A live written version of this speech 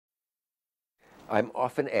I'm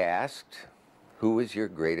often asked, who is your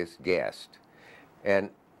greatest guest? And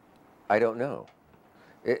I don't know.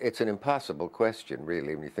 It's an impossible question,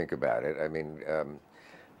 really, when you think about it. I mean,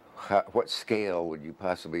 what scale would you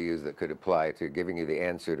possibly use that could apply to giving you the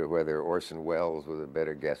answer to whether Orson Welles was a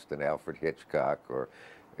better guest than Alfred Hitchcock, or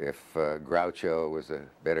if Groucho was a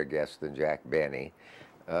better guest than Jack Benny?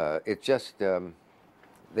 It just,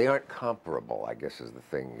 they aren't comparable, I guess, is the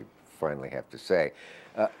thing you finally have to say.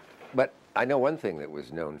 But I know one thing that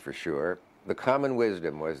was known for sure. The common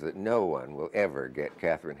wisdom was that no one will ever get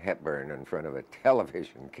Katherine Hepburn in front of a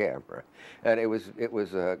television camera, and it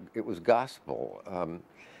was gospel.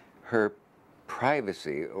 Her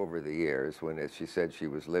privacy over the years, when, as she said, she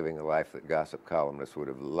was living a life that gossip columnists would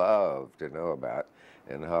have loved to know about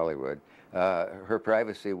in Hollywood, her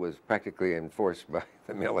privacy was practically enforced by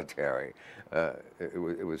the military.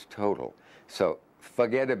 It was total. So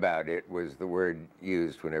forget about it was the word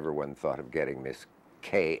used whenever one thought of getting Miss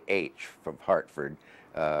K.H. from Hartford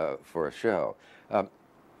for a show.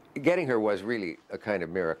 Getting her was really a kind of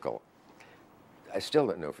miracle. I still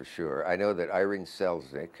don't know for sure. I know that Irene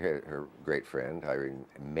Selznick, her great friend, Irene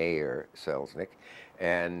Mayer Selznick,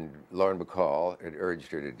 and Lauren Bacall had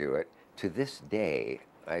urged her to do it. To this day,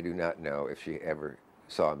 I do not know if she ever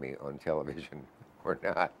saw me on television or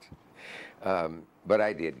not. But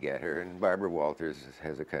I did get her, and Barbara Walters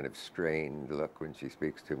has a kind of strained look when she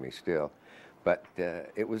speaks to me still. But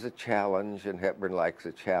it was a challenge, and Hepburn likes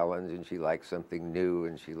a challenge, and she likes something new,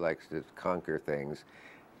 and she likes to conquer things.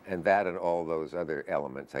 And that and all those other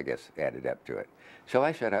elements, I guess, added up to it. Shall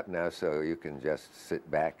I shut up now so you can just sit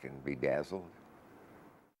back and be dazzled?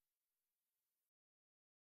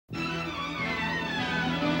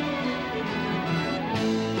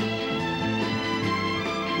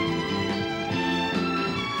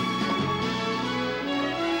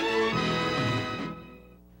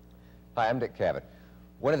 Hi, I'm Dick Cavett.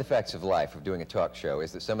 One of the facts of life of doing a talk show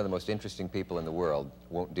is that some of the most interesting people in the world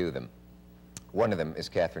won't do them. One of them is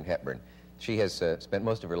Katherine Hepburn. She has spent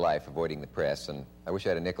most of her life avoiding the press, and I wish I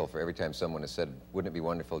had a nickel for every time someone has said, wouldn't it be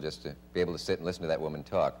wonderful just to be able to sit and listen to that woman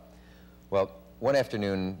talk? Well, one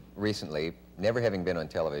afternoon recently, never having been on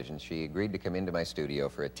television, she agreed to come into my studio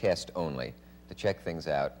for a test only, to check things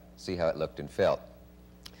out, see how it looked and felt.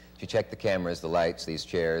 She checked the cameras, the lights, these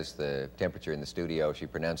chairs, the temperature in the studio. She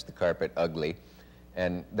pronounced the carpet ugly.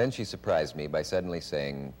 And then she surprised me by suddenly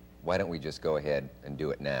saying, why don't we just go ahead and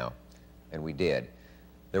do it now? And we did.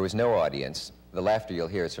 There was no audience. The laughter you'll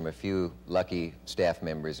hear is from a few lucky staff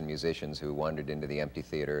members and musicians who wandered into the empty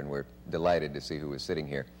theater and were delighted to see who was sitting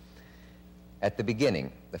here. At the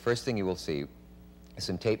beginning, the first thing you will see is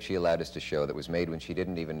some tape she allowed us to show that was made when she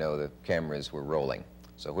didn't even know the cameras were rolling.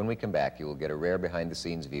 So when we come back, you will get a rare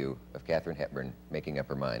behind-the-scenes view of Katherine Hepburn making up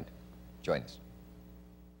her mind. Join us.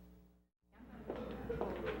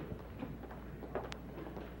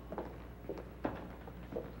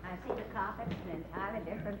 I see the carpet's an entirely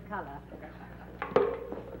different color.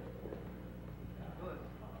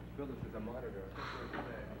 Phyllis is a monitor.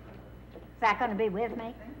 Is that going to be with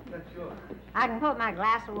me? That's yours. I can put my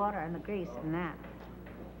glass of water in the grease in that.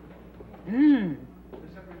 You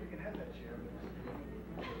can have that chair.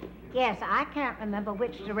 Yes, I can't remember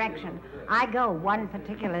which direction. I go one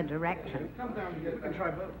particular direction. Come down here. We can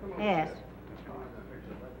try both. Yes.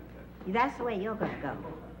 That's the way you're going to go.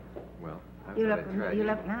 Well, You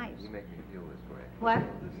look nice. You make me feel this way. What?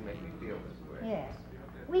 You make me feel this way. Yes.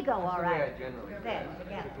 We go all right. I generally There,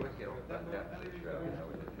 together.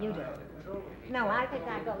 You You do. No, I think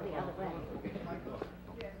I go the other way.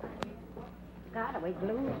 God, are we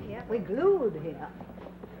glued here? We glued here.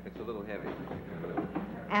 It's a little heavy.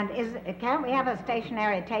 And can't we have a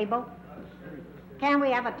stationary table? Can we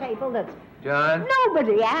have a table that's... John?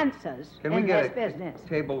 Nobody answers Can in we get this a business.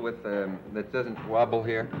 table with that doesn't wobble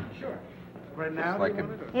here? Sure. Right now, Like do you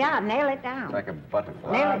want it? Yeah, nail it down. Like a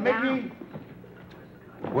butterfly. Nail it Mickey. down.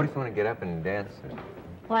 What if you want to get up and dance?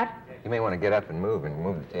 What? You may want to get up and move the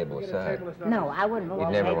table Get a aside. table aside. No, I wouldn't move You'd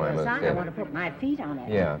the never table wanna move the aside. I table. want to put my feet on it.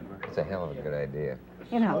 Yeah, it's a hell of a good idea.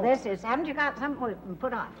 You know, this is... Haven't you got something we can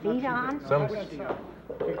put our feet on? Some Switch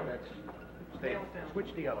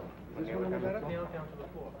the other one. This one a little better? Nail it down to the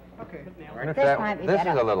floor. Okay. This might be this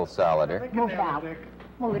better. is a little solider. Move it out.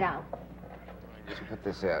 Move it out. Just put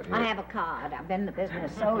this out here. I have a card. I've been in the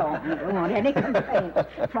business so long, I don't want any complaints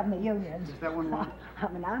from the unions. Is that one wrong?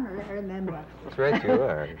 I'm an honorary member. That's right, you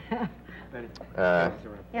are.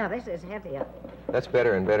 Yeah, this is heavier. That's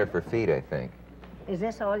better and better for feet, I think. Is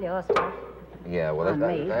this all your stuff? Yeah, well, On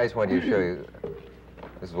I me. just wanted to show you.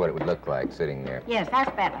 This is what it would look like sitting there. Yes,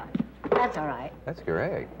 that's better. That's all right. That's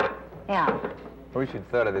great. Yeah. We should have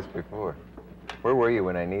thought of this before. Where were you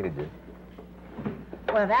when I needed you?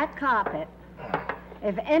 Well, that carpet,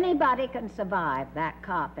 if anybody can survive that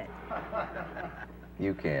carpet,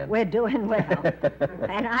 You can. we're doing well.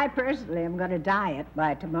 And I personally am going to dye it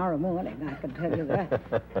by tomorrow morning, I can tell you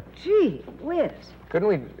that. Gee whiz. Couldn't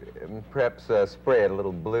we perhaps spray it a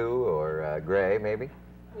little blue or gray, maybe?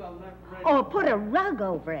 Or put a rug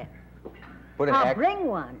over it. Put I'll bring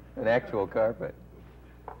one. an actual carpet.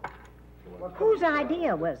 Whose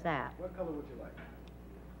idea was that? What color would you like?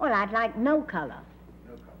 Well, I'd like no color.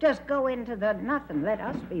 No color. Just go into the nothing. Let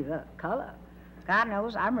us be the color. God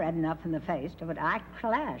knows I'm red enough in the face, but I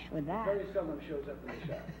clash with that. Very seldom shows up in the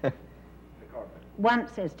shop. The carpet.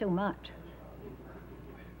 Once is too much.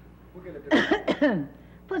 We'll get a different.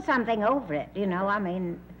 Put something over it, you know, I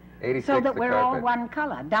mean, 86, so that the we're all carpet. one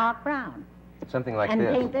color, dark brown. Something like And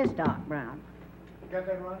this. paint this dark brown. You got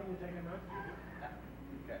that, Ronnie? You taking notes?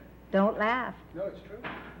 Okay. Don't laugh, No, it's true.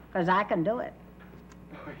 because I can do it.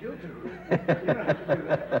 You'll do it. You don't have to do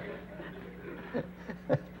that.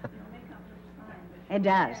 It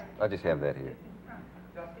does. I'll just have that here.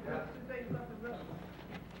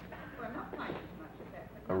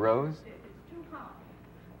 A rose?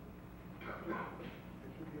 Would you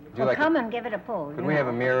Well, like come and give it a pull. Could you we have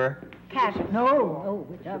a know. mirror? Cash. No,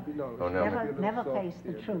 we don't. Oh, no. Never face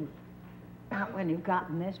the truth. Not when you've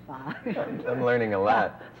gotten this far. I'm learning a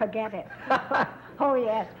lot. Forget it. Oh,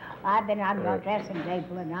 yes. I've been on your dressing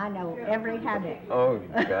table, and I know every habit. Oh,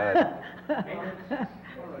 God.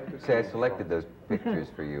 Say, I selected those pictures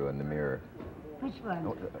for you in the mirror. Which one?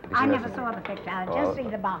 Oh, did I you never know- saw the picture. I Oh. just see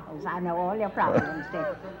the bottles. I know all your problems,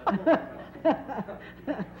 Dick.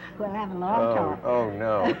 We'll have a long talk. Oh,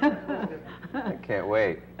 no. I can't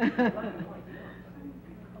wait.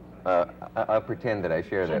 I'll pretend that I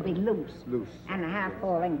share Should that. be loose. Loose. And half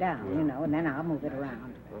falling down, you know, and then I'll move it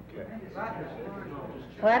around. Okay.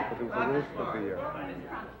 What? It was a loose for the, yeah,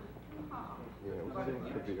 it was a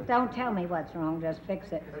loose for the, Don't tell me what's wrong, just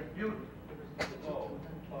fix it.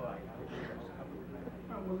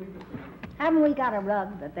 Haven't we got a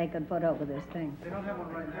rug that they could put over this thing? They don't have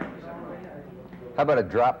one right now. Is that right? How about a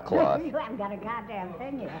drop cloth? You haven't got a goddamn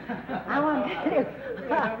thing yet. I want to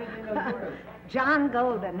tell you, John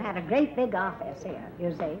Golden had a great big office here,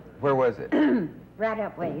 you see, Where was it? right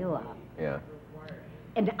up where you are. Yeah,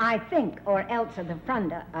 And I think, or else at the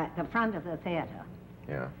front of the theater.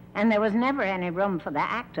 yeah. And there was never any room for the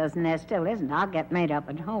actors, and there still isn't. I'll get made up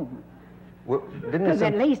at home. Well, didn't Because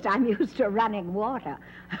there at least I'm used to running water.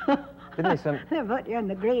 Didn't they They put you in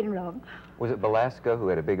the green room. was it Belasco who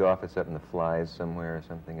had a big office up in the Flies somewhere or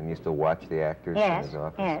something and used to watch the actors Yes, in his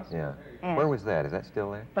office? yes, Yeah. yes. Where was that? Is that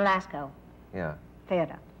still there? Belasco Yeah.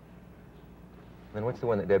 Theater. Then what's the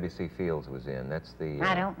one that W.C. Fields was in? That's the...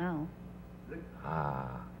 I don't know.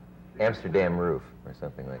 Amsterdam Roof or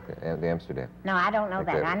something like that. The Amsterdam. No, I don't know Like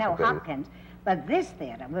that. that- I know like that- Hopkins. But this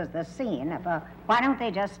theater was the scene of a... Why don't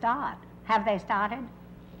they just start? Have they started?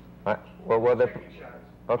 Well, the...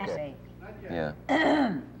 I Okay. see.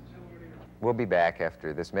 Yeah. We'll be back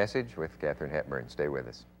after this message with Katherine Hepburn. Stay with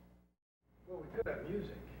us. Well, we could have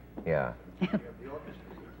music. Yeah. We have the orchestra.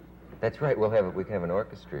 That's right. we can have an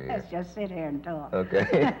orchestra here. Let's just sit here and talk.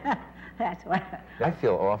 Okay. That's what... I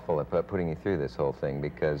feel awful about putting you through this whole thing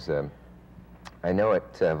because I know it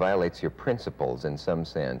violates your principles in some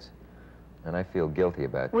sense, and I feel guilty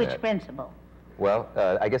about Which that. principle? Well,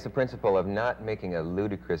 I guess the principle of not making a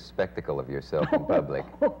ludicrous spectacle of yourself in public.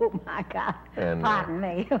 Oh, my God. And, Pardon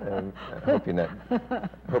me. I hope you're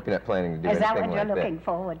not planning to do Is that anything what you're like looking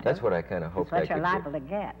forward to? That's what I kind of hoped I That's what could you're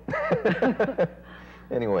do. liable to get.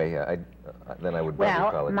 Anyway, then I would probably Well,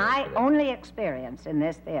 apologize my for that. only experience in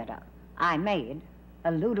this theater, I made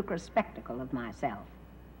a ludicrous spectacle of myself.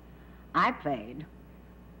 I played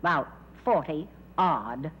about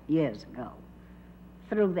 40-odd years ago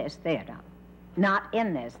through this theater. Not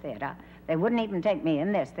in this theater. They wouldn't even take me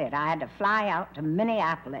in this theater. I had to fly out to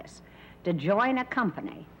Minneapolis to join a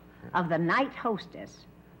company of the Night Hostess,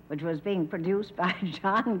 which was being produced by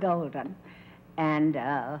John Golden and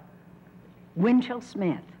Winchell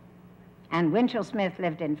Smith. And Winchell Smith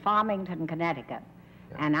lived in Farmington, Connecticut.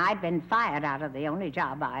 And I'd been fired out of the only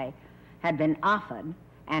job I had been offered,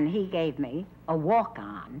 and he gave me a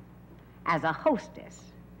walk-on as a hostess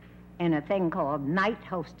in a thing called Night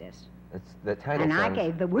Hostess. The title And I sounds...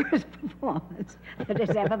 gave the worst performance that has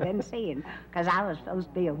ever been seen, because I was supposed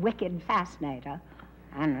to be a wicked fascinator.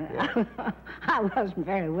 And I wasn't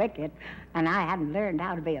very wicked, and I hadn't learned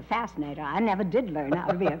how to be a fascinator. I never did learn how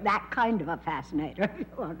to be that kind of a fascinator. If you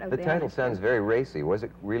want to know The title honest sounds very racy. Was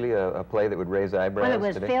it really a play that would raise eyebrows Well, it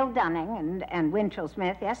was today? Phil Dunning and Winchell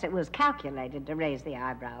Smith. Yes, it was calculated to raise the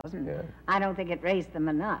eyebrows, and Yeah. I don't think it raised them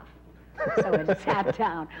enough. So it sat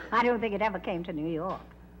down. I don't think it ever came to New York.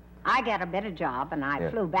 I got a better job, and I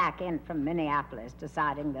flew back in from Minneapolis,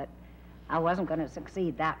 deciding that I wasn't going to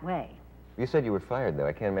succeed that way. You said you were fired, though.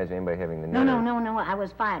 I can't imagine anybody having the nerve. No. I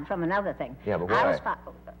was fired from another thing. Yeah, but why? I was fired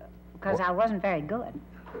because I wasn't very good.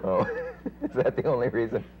 Oh, is that the only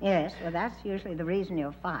reason? Yes, well, that's usually the reason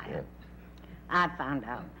you're fired. Yeah. I found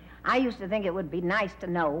out. I used to think it would be nice to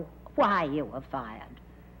know why you were fired.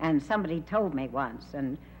 And somebody told me once,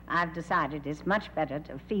 and I've decided it's much better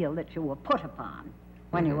to feel that you were put upon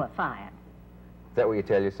when you were fired. Is that what you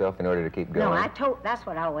tell yourself in order to keep going? No, that's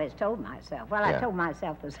what I always told myself. Well, I told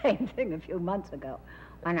myself the same thing a few months ago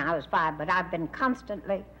when I was fired, but I've been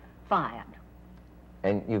constantly fired.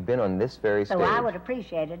 And you've been on this very stage. So I would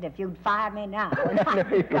appreciate it if you'd fire me now and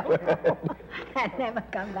I'd go home and never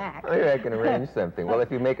come back. Maybe I can arrange something. Well, if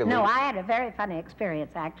you make a... No, I had a very funny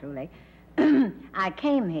experience, actually. I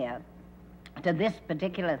came here to this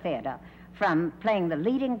particular theater from playing the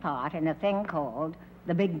leading part in a thing called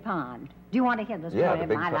The Big Pond. Do you want to hear the story of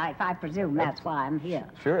my life? I presume that's why I'm here.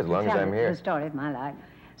 Sure, as long as I'm here. The story of my life.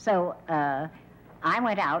 So I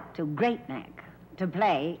went out to Great Neck to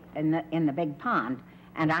play in the Big Pond,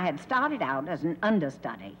 and I had started out as an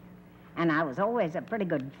understudy, and I was always a pretty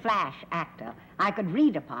good flash actor. I could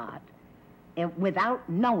read a part without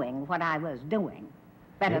knowing what I was doing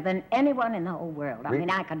better than anyone in the whole world. I mean,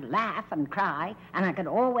 I could laugh and cry, and I could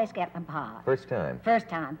always get the part. First time? First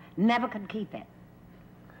time. Never could keep it.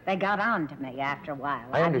 They got on to me after a while.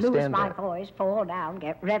 I'd lose my voice, fall down,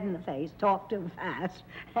 get red in the face, talk too fast,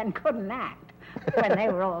 and couldn't act when they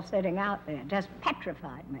were all sitting out there. Just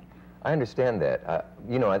petrified me. I understand that.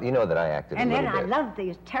 You know that I acted a little bit. And then I love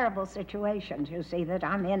these terrible situations, you see, that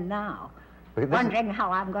I'm in now. Wondering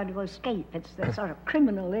how I'm going to escape. It's the sort of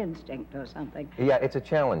criminal instinct or something. Yeah, it's a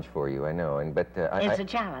challenge for you, I know. It's a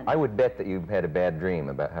challenge. I would bet that you've had a bad dream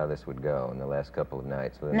about how this would go in the last couple of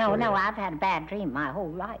nights. No, I've had a bad dream my whole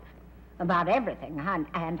life about everything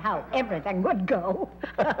and how everything would go.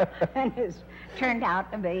 And it's turned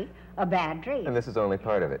out to be a bad dream. And this is only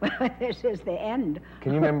part of it. This is the end.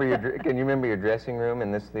 Can you remember your dressing room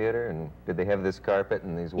in this theater? And did they have this carpet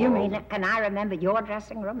and these walls? You mean, can I remember your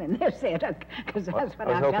dressing room in this theater? Because that's what I've just come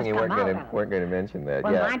out of. I was hoping you weren't going to mention that.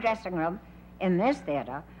 Well, my dressing room in this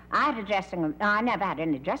theater, I had a dressing room. No, I never had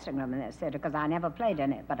any dressing room in this theater because I never played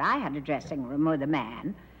in it. But I had a dressing room with a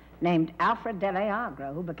man named Alfred De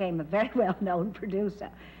Leagro, who became a very well-known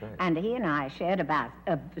producer. Right. And he and I shared a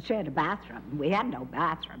bathroom. We had no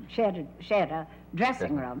bathroom. Shared a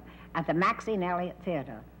dressing room at the Maxine Elliott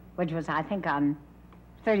Theater, which was, I think, on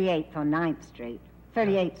 38th or 9th Street,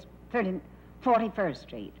 41st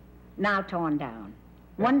Street, now torn down.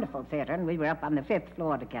 Yeah. Wonderful theater, and we were up on the 5th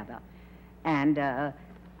floor together. And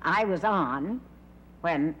I was on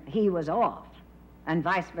when he was off, and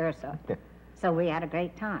vice versa. So we had a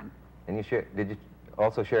great time. And did you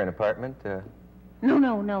also share an apartment?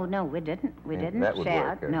 No, we didn't. We didn't that would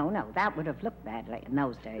share. Work, No, that would have looked badly in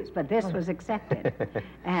those days. But this was accepted.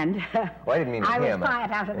 And well, I didn't mean I him. was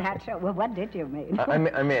fired out of that show. Well, what did you mean? I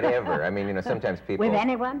meant ever. I mean, sometimes people... With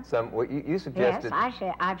anyone? Well, you suggested...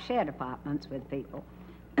 Yes, I've shared apartments with people.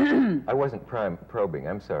 I wasn't probing.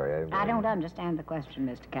 I'm sorry. I don't understand the question,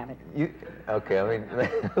 Mr. Cabot. Okay,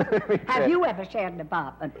 let me Have you ever shared an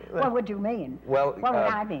apartment? What would you mean? Well, what would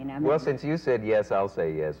I mean? Well, since you said yes, I'll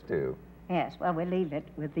say yes, too. Yes, well, we leave it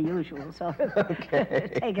with the usual sort of, okay.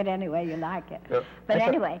 Take it any way you like it. But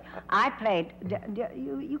anyway, I played,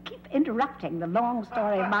 you keep interrupting the long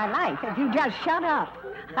story of my life. If you just shut up,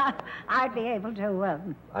 I'd be able to...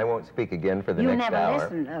 I won't speak again for the next hour. You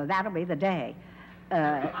never listen. That'll be the day.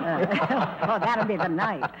 Or that'll be the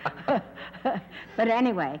night. But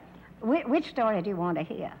anyway, which story do you want to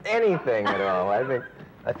hear? Anything at all. I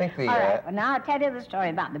think the... All right, well, now I'll tell you the story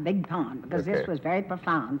about the Big Pond, because this was very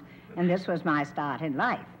profound, and this was my start in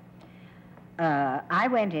life. I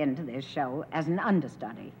went into this show as an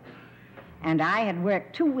understudy, and I had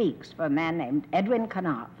worked 2 weeks for a man named Edwin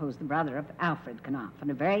Knopf, who's the brother of Alfred Knopf, and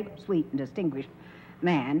a very sweet and distinguished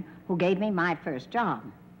man who gave me my first job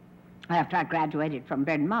after I graduated from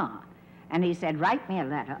Bryn Mawr. And he said, write me a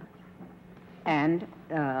letter, and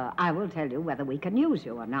I will tell you whether we can use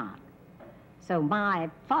you or not. So my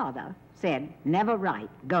father said, never write,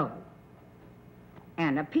 go,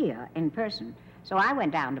 and appear in person. So I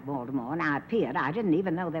went down to Baltimore, and I appeared. I didn't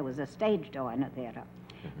even know there was a stage door in the theater.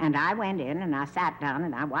 And I went in, and I sat down,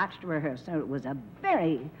 and I watched a rehearsal. It was a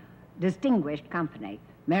very distinguished company.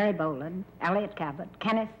 Mary Boland, Elliott Cabot,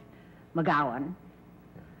 Kenneth McGowan,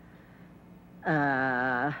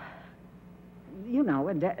 you know,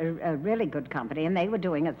 a really good company, and they were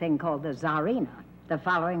doing a thing called the Tsarina the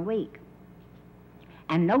following week.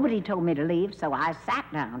 And nobody told me to leave, so I sat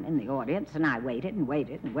down in the audience, and I waited and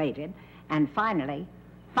waited and waited, and finally,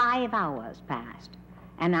 5 hours passed.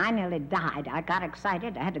 And I nearly died. I got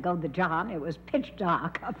excited. I had to go to the John. It was pitch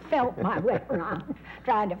dark. I felt my way around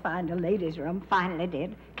trying to find a ladies' room. Finally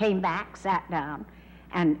did. Came back, sat down.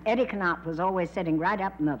 And Eddie Knopf was always sitting right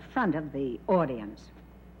up in the front of the audience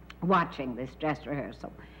watching this dress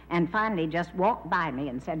rehearsal. And finally just walked by me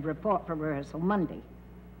and said, report for rehearsal Monday.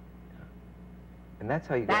 And that's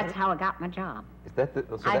how you got That's how I got my job. Is that the...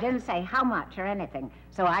 So I didn't say how much or anything.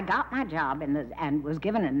 So I got my job and was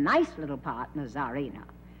given a nice little part in the Tsarina.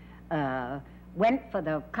 Went for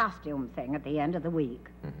the costume thing at the end of the week.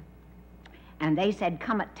 And they said,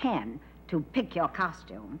 come at 10 to pick your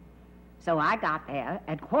costume. So I got there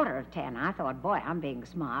at 9:45. I thought, boy, I'm being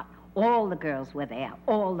smart. All the girls were there.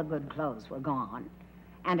 All the good clothes were gone.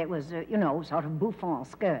 And it was, you know, sort of bouffant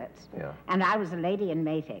skirts. Yeah. And I was a lady in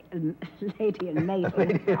mating.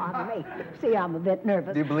 Pardon me. See, I'm a bit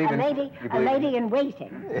nervous. Do you believe a in... lady, you a believe lady in... in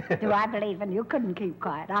waiting. Do I believe in? You couldn't keep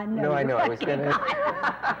quiet. I know. No, I you know. I was couldn't going keep to...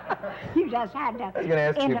 quiet. You just had to I was going to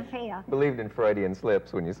ask interfere. you believed in Freudian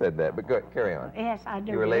slips when you said that, but go, carry on. Yes, I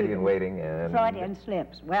do. You were a lady in waiting and... Freudian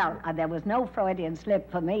slips. Well, there was no Freudian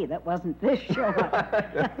slip for me that wasn't this short.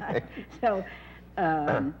 So,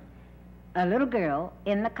 a little girl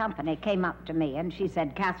in the company came up to me and she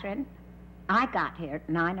said, Katherine, I got here at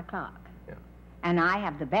 9 o'clock. Yeah. And I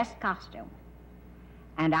have the best costume.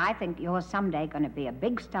 And I think you're someday going to be a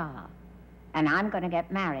big star. And I'm going to get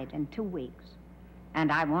married in 2 weeks.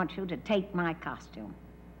 And I want you to take my costume,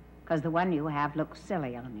 because the one you have looks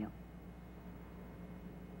silly on you.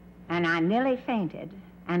 And I nearly fainted,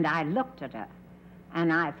 and I looked at her,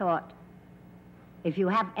 and I thought, if you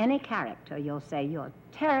have any character, you'll say, you're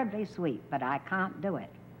terribly sweet, but I can't do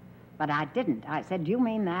it. But I didn't. I said, do you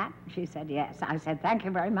mean that? She said, yes. I said, thank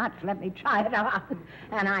you very much. Let me try it on.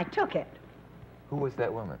 And I took it. Who was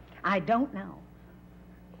that woman? I don't know.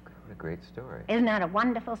 What a great story. Isn't that a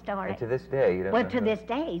wonderful story? And to this day, you don't Well, know to who. this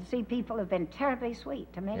day, see, people have been terribly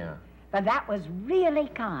sweet to me. Yeah. But that was really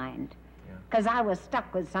kind. Yeah. Because I was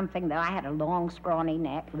stuck with something that I had a long, scrawny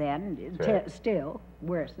neck then, Right. still,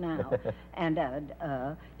 worse now. And,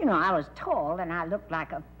 you know, I was tall and I looked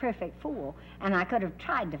like a perfect fool. And I could have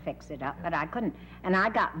tried to fix it up, but I couldn't. And I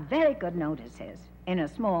got very good notices in a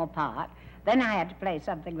small part. Then I had to play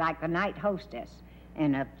something like the night hostess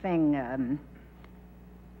in a thing,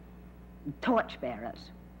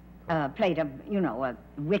 Torchbearers. Played a, you know, a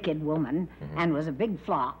wicked woman and was a big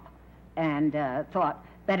flop. And thought,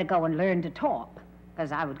 better go and learn to talk,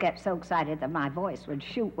 because I would get so excited that my voice would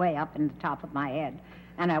shoot way up in the top of my head,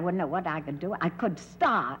 and I wouldn't know what I could do. I could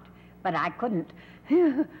start, but I couldn't.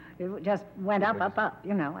 It just went up,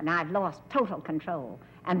 you know, and I'd lost total control.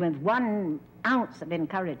 And with 1 ounce of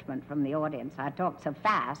encouragement from the audience, I talked so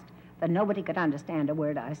fast that nobody could understand a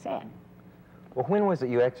word I said. Well, when was it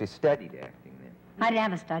you actually studied acting then? I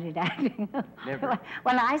never studied acting. Never?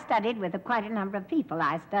 Well, I studied with quite a number of people.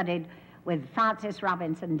 I studied with Frances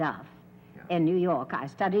Robinson Duff in New York. I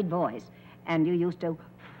studied voice, and you used to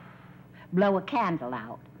blow a candle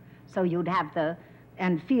out. So you'd have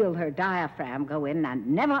and feel her diaphragm go in. I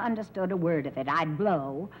never understood a word of it. I'd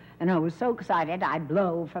blow, and I was so excited, I'd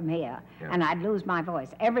blow from here, and I'd lose my voice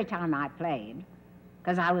every time I played,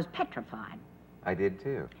 because I was petrified. I did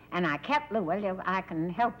too. And I kept, well, I can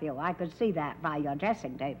help you. I could see that by your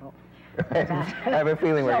dressing table. I have a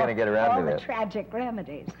feeling we're going to get around to all that. the tragic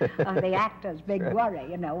remedies of the actor's big worry,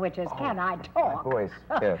 you know, which is, can I talk? My voice,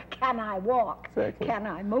 yeah. Can I walk? Exactly. Can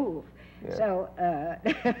I move? Yeah. So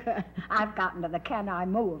I've gotten to the can I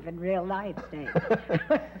move in real life stage.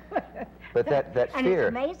 But that And fear, it's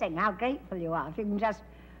amazing how grateful you are if you can just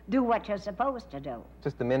do what you're supposed to do.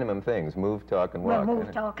 just the minimum things, move, talk, and walk. Well,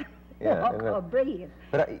 move, talk, Yeah, walk, I know. or breathe.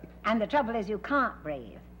 But And the trouble is you can't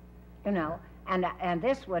breathe, you know, and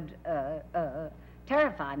this would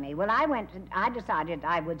terrify me. Well, I decided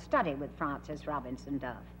I would study with Frances Robinson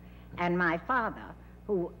Duff. And my father,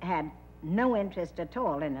 who had no interest at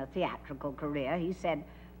all in a theatrical career, he said,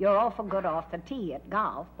 you're awful good off the tee at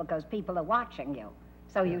golf because people are watching you,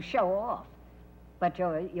 so you show off. But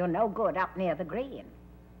you're no good up near the green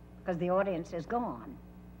because the audience is gone.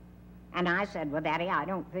 And I said, well, Daddy, I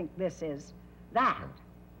don't think this is that.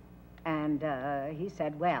 And he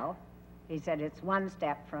said, well, it's one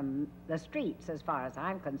step from the streets as far as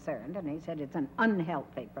I'm concerned. And he said, it's an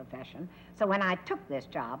unhealthy profession. So when I took this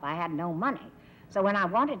job, I had no money. So when I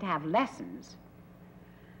wanted to have lessons,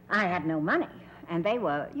 I had no money. And they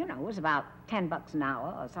were, you know, it was about $10 an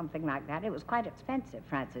hour or something like that. It was quite expensive,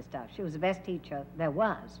 Frances Duff. She was the best teacher there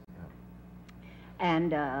was.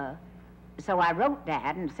 And so I wrote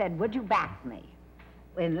Dad and said, would you back me?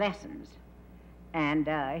 in lessons. And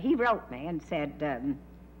he wrote me and said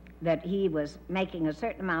that he was making a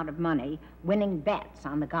certain amount of money winning bets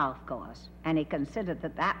on the golf course, and he considered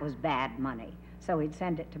that that was bad money, so he'd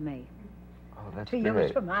send it to me. Oh, that's to great.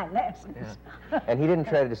 use for my lessons. Yeah. And he didn't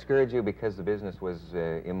try to discourage you because the business was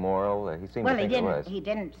immoral? He seemed to think it was. He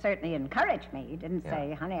didn't certainly encourage me. He didn't Yeah.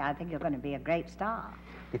 say, honey, I think you're going to be a great star.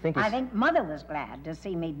 You think I think Mother was glad to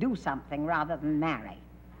see me do something rather than marry.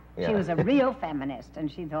 Yeah. She was a real feminist,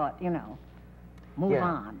 and she thought, you know, move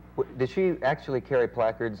on. Did she actually carry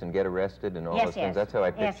placards and get arrested and all Yes, those things? yes. That's how I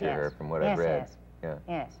Yes, picture yes. her from what Yes, I've read. yes. Yeah.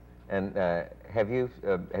 Yes. And have you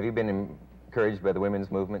been encouraged by the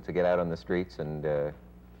women's movement to get out on the streets and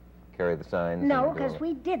carry the signs? No, and do because all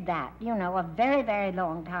we did that, you know, a very, very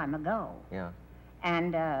long time ago. Yeah.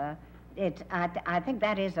 And I think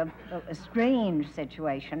that is a strange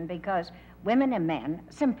situation, because women and men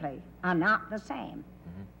simply are not the same.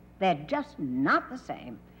 Mm-hmm. They're just not the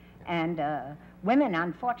same. And women,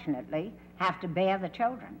 unfortunately, have to bear the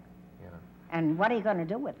children. Yeah. And what are you going to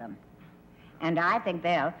do with them? And I think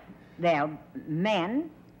they're men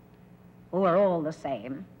who are all the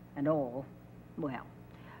same, and all, well.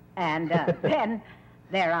 And then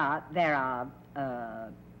there are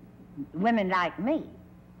women like me,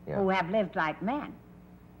 Yeah. who have lived like men.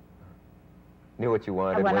 Knew what you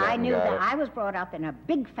wanted. Well, went out I and knew got that. it. I was brought up in a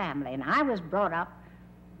big family, and I was brought up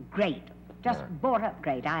great, just Yeah. brought up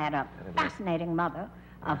great. I had a fascinating mother,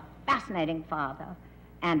 a fascinating father,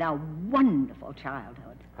 and a wonderful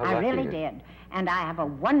childhood. How I lucky really you. did. And I have a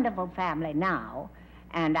wonderful family now,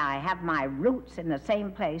 and I have my roots in the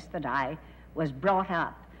same place that I was brought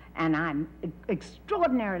up, and I'm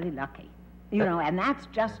extraordinarily lucky, you know, and that's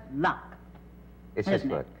just luck. It's just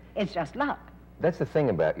isn't it? luck. It's just luck. That's the thing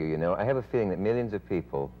about you, you know. I have a feeling that millions of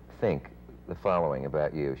people think the following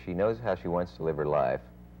about you. She knows how she wants to live her life.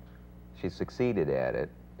 She succeeded at it.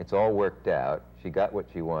 It's all worked out. She got what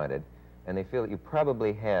she wanted. And they feel that you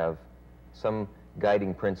probably have some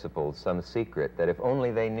guiding principles, some secret, that if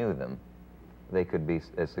only they knew them, they could be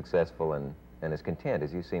as successful and as content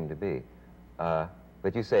as you seem to be.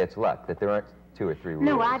 But you say it's luck, that there aren't 2 or 3 rules.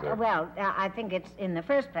 No, or... I think it's, in the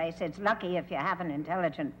first place, it's lucky if you have an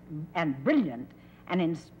intelligent and brilliant and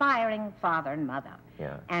inspiring father and mother.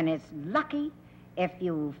 Yeah. And it's lucky if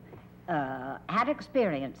you've had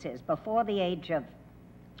experiences before the age of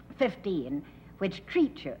 15 which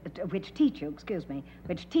teach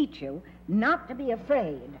you not to be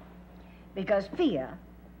afraid, because fear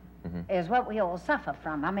is what we all suffer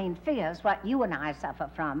from. I mean, fear is what you and I suffer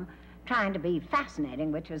from, trying to be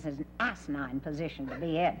fascinating, which is an asinine position to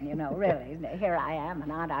be in, you know, really. Here I am,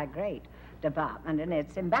 and aren't I great department, and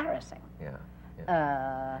it's embarrassing. Yeah.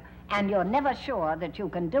 Yeah. And you're never sure that you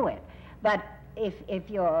can do it. But if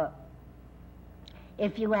you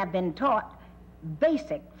have been taught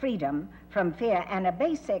basic freedom from fear and a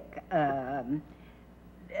basic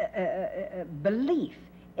belief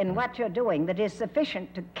in what you're doing that is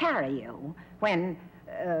sufficient to carry you when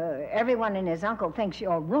everyone and his uncle thinks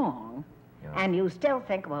you're wrong, Yeah. and you still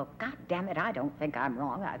think, well, God damn it, I don't think I'm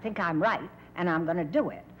wrong. I think I'm right, and I'm going to do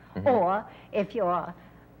it. Or if you're,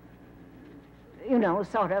 you know,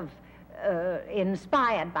 sort of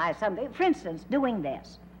inspired by something. For instance, doing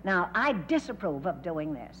this. Now, I disapprove of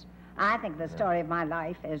doing this. I think the story of my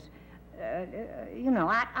life is, you know,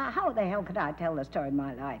 how the hell could I tell the story of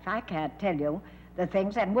my life? I can't tell you the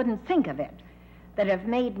things, and wouldn't think of it, that have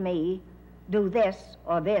made me do this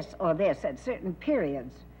or this or this at certain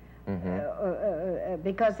periods,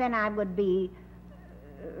 because then I would be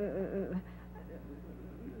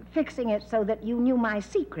fixing it so that you knew my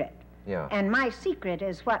secret. Yeah. And my secret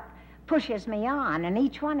is what pushes me on, and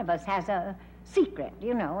each one of us has a secret,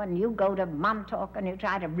 you know, and you go to Montauk and you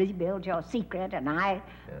try to rebuild your secret, and I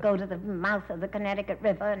go to the mouth of the Connecticut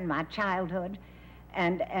River in my childhood,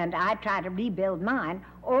 and I try to rebuild mine,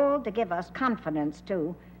 all to give us confidence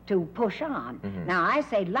to push on. Now, I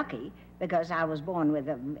say lucky because I was born with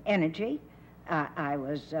energy. I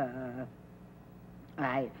was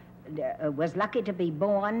lucky to be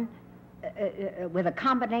born with a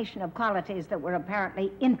combination of qualities that were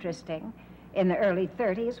apparently interesting in the early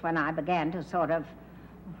 30s, when I began to sort of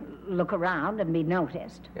look around and be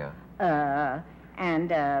noticed. Yeah.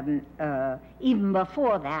 Even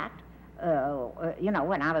before that, you know,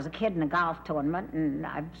 when I was a kid in a golf tournament, and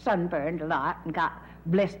I sunburned a lot and got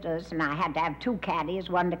blisters, and I had to have 2 caddies,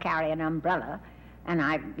 one to carry an umbrella, and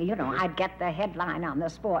I'd get the headline on the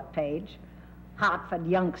sport page, Hartford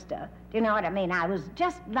youngster. Do you know what I mean? I was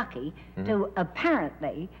just lucky to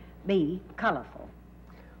apparently be colorful.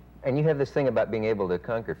 And you have this thing about being able to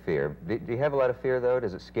conquer fear. Do you have a lot of fear, though?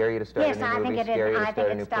 Does it scare you to start a new movie? Yes, I think it Scare you to is. I start a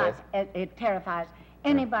think new it starts. play? It terrifies.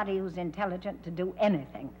 anybody who's intelligent to do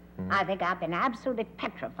anything. I think I've been absolutely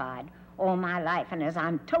petrified all my life, and as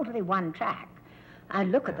I'm totally one track, I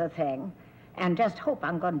look at the thing and just hope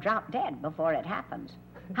I'm going to drop dead before it happens.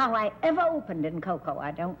 How I ever opened in Cocoa,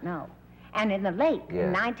 I don't know. And in the lake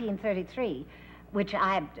in 1933, which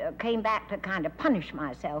I came back to kind of punish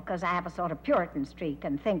myself because I have a sort of Puritan streak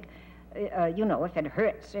and think, you know, if it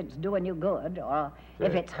hurts, it's doing you good, or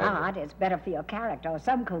if it's hard, it's better for your character, or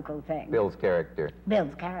some cuckoo thing. Bill's character.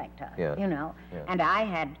 Bill's character, you know. And I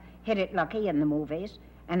had hit it lucky in the movies,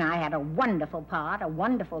 and I had a wonderful part, a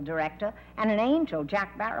wonderful director, and an angel,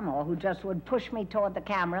 Jack Barrymore, who just would push me toward the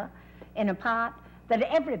camera in a part that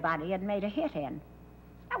everybody had made a hit in.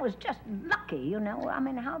 That was just lucky, you know. I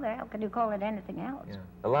mean, how the hell can you call it anything else? Yeah.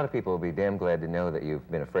 A lot of people will be damn glad to know that you've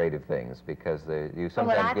been afraid of things, because you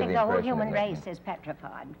sometimes well, I give think the the whole impression human that race is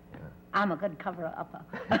petrified. I'm a good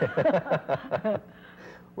cover-upper.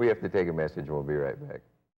 We have to take a message, and we'll be right back.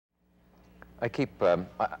 I keep,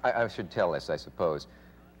 I should tell this, I suppose.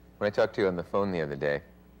 When I talked to you on the phone the other day,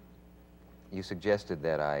 you suggested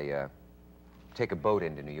that I take a boat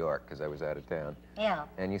into New York because I was out of town. Yeah.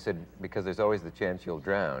 And you said, because there's always the chance you'll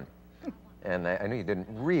drown. And I knew you didn't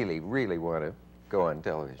really, really want to go on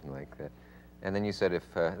television like that. And then you said,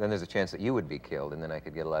 then there's a chance that you would be killed, and then I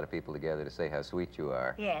could get a lot of people together to say how sweet you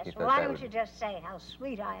are. Yes, You well, thought why that don't would- you just say how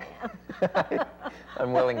sweet I am?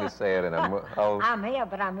 I'm willing to say it, and I'm here,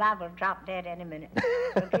 but I'm liable to drop dead any minute.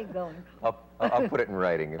 So keep going. I'll put it in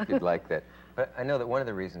writing if you'd like that. But I know that one of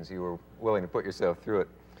the reasons you were willing to put yourself through it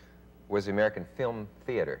was the American Film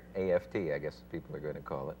Theater, AFT, I guess people are going to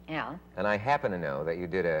call it. Yeah. And I happen to know that you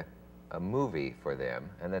did a movie for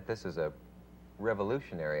them, and that this is a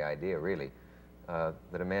revolutionary idea, really,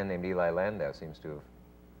 that a man named Eli Landau seems to have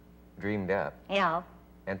dreamed up. Yeah.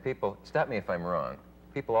 And people, stop me if I'm wrong,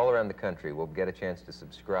 people all around the country will get a chance to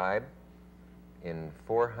subscribe in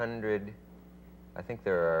 400, I think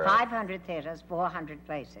there are... 500 theaters, 400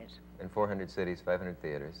 places. In 400 cities, 500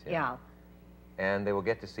 theaters. Yeah. And they will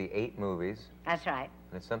get to see 8 movies. That's right.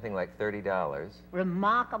 And it's something like $30.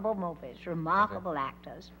 Remarkable movies, remarkable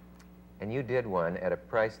actors. And you did one at a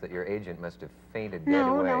price that your agent must have fainted dead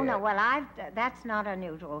No, away no, at. no. Well, that's not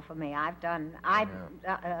unusual for me.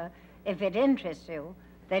 If it interests you,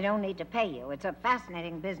 they don't need to pay you. It's a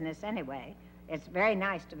fascinating business anyway. It's very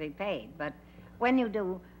nice to be paid. But when you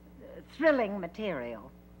do thrilling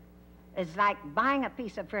material, it's like buying a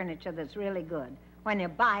piece of furniture that's really good. When you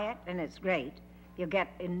buy it and it's great, you get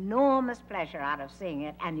enormous pleasure out of seeing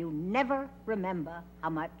it, and you never remember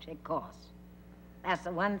how much it costs. That's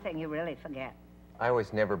the one thing you really forget. I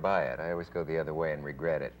always never buy it. I always go the other way and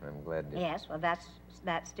regret it. I'm glad to... Yes, well, that's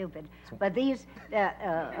stupid. But these...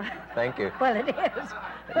 Thank you. Well, it is.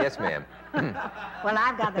 Yes, ma'am. Well,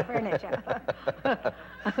 I've got the furniture.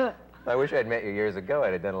 I wish I'd met you years ago.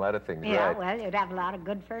 I'd have done a lot of things Yeah, right. well, you'd have a lot of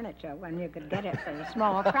good furniture when you could get it for a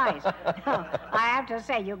small price. Now, I have to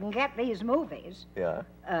say, you can get these movies. Yeah.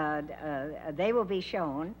 They will be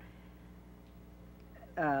shown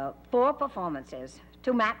 4 performances,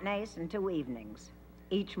 2 matinees and 2 evenings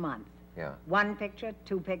each month. Yeah. 1 picture,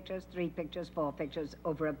 2 pictures, 3 pictures, 4 pictures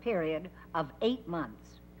over a period of 8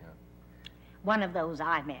 months. Yeah. One of those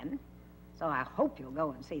I'm in, so I hope you'll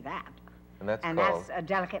go and see that. And that's And called... that's A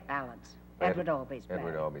Delicate Balance, Edward Albee's play.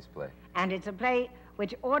 Edward Albee's play. And it's a play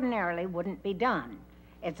which ordinarily wouldn't be done.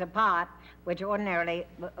 It's a part which ordinarily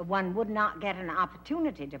one would not get an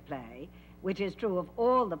opportunity to play, which is true of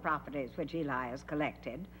all the properties which Eli has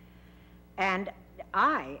collected. And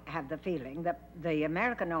I have the feeling that the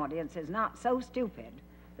American audience is not so stupid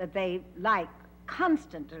that they like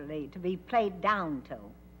constantly to be played down to.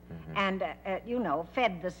 Mm-hmm. And, you know,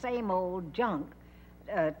 fed the same old junk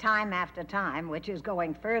time after time, which is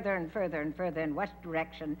going further and further and further in what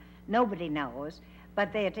direction, nobody knows.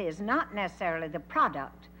 But it is not necessarily the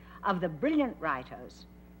product of the brilliant writers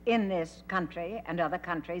in this country and other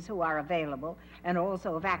countries who are available, and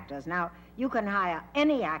also of actors. Now, you can hire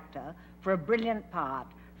any actor for a brilliant part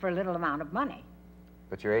for a little amount of money.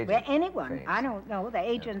 But your agent... Well, anyone. thinks. I don't know. The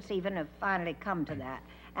agents even have finally come to that.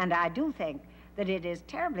 And I do think that it is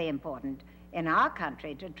terribly important in our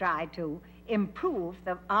country to try to improve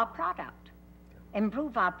our product.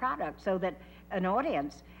 Improve our product so that an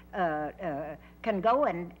audience can go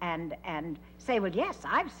and say, well, yes,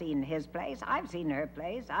 I've seen his plays, I've seen her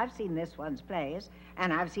plays, I've seen this one's plays,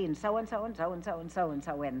 and I've seen so-and-so and so-and-so and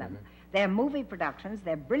so-and-so in them. Mm-hmm. They're movie productions,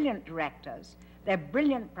 they're brilliant directors, they're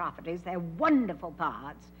brilliant properties, they're wonderful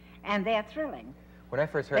parts, and they're thrilling. When I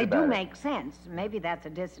first heard they about do it... make sense. Maybe that's a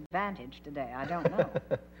disadvantage today, I don't know.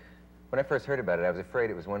 When I first heard about it, I was afraid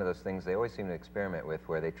it was one of those things they always seem to experiment with,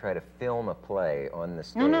 where they try to film a play on the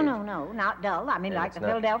stage. No, not dull. I mean, And like the not...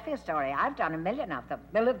 Philadelphia Story. I've done a million of them.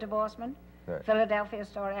 Bill of Divorcement, Right. Philadelphia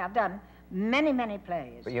Story. I've done many, many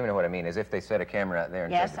plays. But you know what I mean, as if they set a camera out there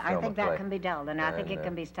and Yes, tried to I film think a play. that can be dull, and I think it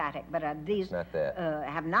can be static. But these not that.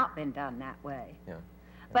 have not been done that way. Yeah.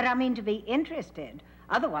 But I mean, to be interested.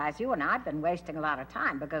 Otherwise, you and I have been wasting a lot of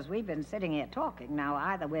time because we've been sitting here talking. Now,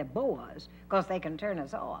 either we're bores, because they can turn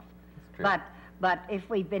us off. That's true. But if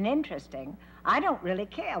we've been interesting, I don't really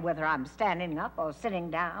care whether I'm standing up or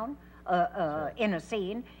sitting down in a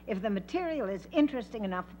scene. If the material is interesting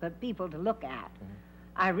enough for people to look at,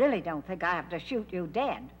 I really don't think I have to shoot you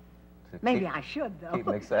dead. So Maybe I should, though. Keep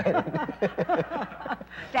them excited.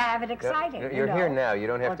 To have it exciting. You're here now. You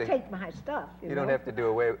don't have or to take my stuff. You don't have to do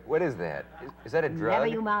away. What is that? Is that a drug? Never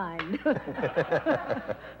you mind.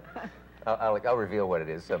 I'll reveal what it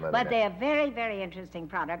is some other But night. they're very, very interesting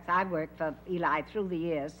products. I've worked for Eli through the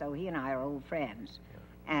years, so he and I are old friends.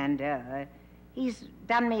 And he's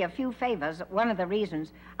done me a few favors. One of the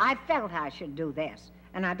reasons I felt I should do this,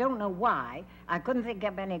 and I don't know why. I couldn't think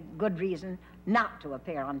of any good reason not to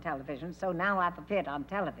appear on television, so now I've appeared on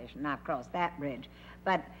television. I've crossed that bridge.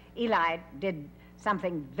 But Eli did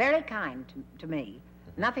something very kind to me,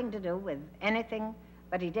 nothing to do with anything,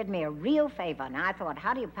 but he did me a real favor, and I thought,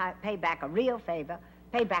 how do you pay back a real favor?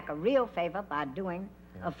 Pay back a real favor by doing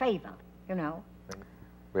a favor, you know?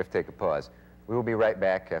 We have to take a pause. We will be right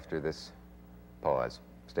back after this pause.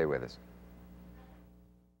 Stay with us.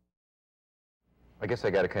 I guess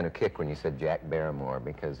I got a kind of kick when you said Jack Barrymore,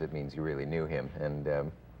 because it means you really knew him.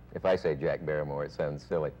 And if I say Jack Barrymore, it sounds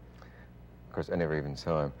silly. Of course, I never even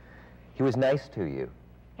saw him. He was nice to you.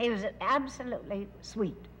 He was absolutely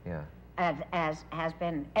sweet. Yeah. As has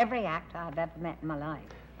been every actor I've ever met in my life.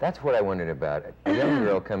 That's what I wondered about. A young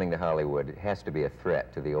girl coming to Hollywood, it has to be a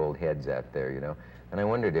threat to the old heads out there, you know. And I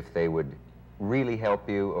wondered if they would really help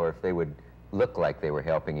you, or if they would look like they were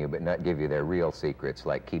helping you, but not give you their real secrets,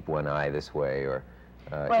 like keep one eye this way, or...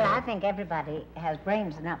 well, you know. I think everybody has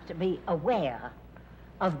brains enough to be aware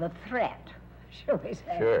of the threat, shall we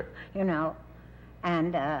say. Sure. You know,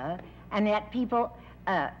 and yet people...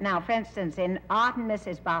 now, for instance, in Art and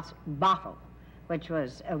Mrs. Bottle, which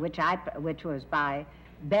was by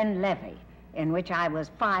Ben Levy, in which I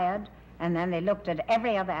was fired, and then they looked at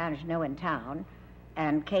every other ingenue in town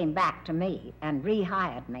and came back to me and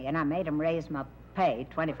rehired me, and I made them raise my pay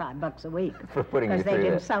 $25 a week For putting you because through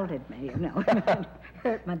they'd that. insulted me, you know, and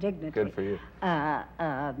hurt my dignity. Good for you.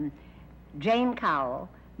 Jane Cowell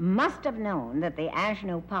must have known that the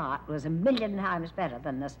ingenue part was 1,000,000 times better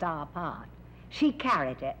than the star part. She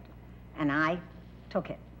carried it, and I took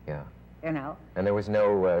it, Yeah. you know. And there was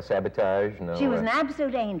no sabotage, no... She was an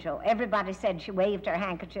absolute angel. Everybody said she waved her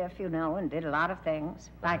handkerchief, you know, and did a lot of things,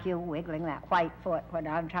 like you wiggling that white foot when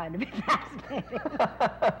I'm trying to be fascinating.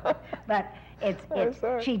 But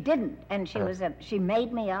she didn't, and she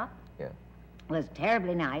made me up. Yeah. Was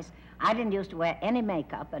terribly nice. I didn't used to wear any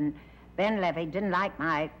makeup, and Ben Levy didn't like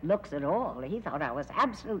my looks at all. He thought I was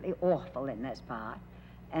absolutely awful in this part.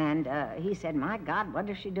 And he said, my God, what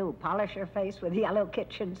does she do? Polish her face with yellow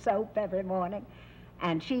kitchen soap every morning?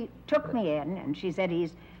 And she took me in, and she said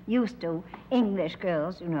he's used to English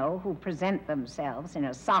girls, you know, who present themselves in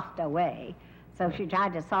a softer way. So she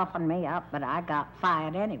tried to soften me up, but I got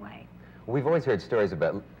fired anyway. We've always heard stories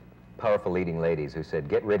about powerful leading ladies who said,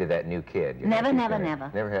 get rid of that new kid. You know, Never, she's never, gonna...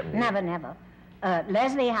 never. Never happened to you? Never, never.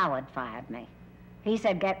 Leslie Howard fired me. He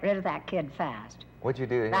said, get rid of that kid fast. What'd you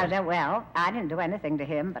do to him? Well, I didn't do anything to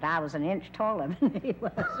him, but I was an inch taller than he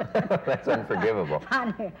was. That's unforgivable.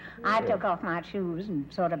 Finally, I took off my shoes and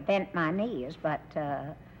sort of bent my knees, but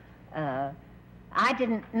I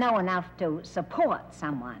didn't know enough to support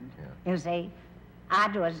someone. Yeah. You see,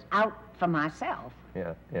 I was out for myself.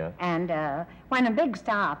 Yeah, yeah. And when a big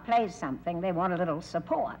star plays something, they want a little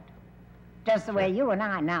support. Just the way you and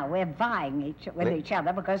I now, we're vying with each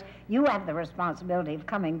other because you have the responsibility of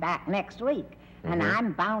coming back next week. And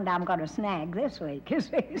I'm bound I'm going to snag this week, you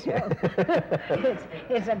see. So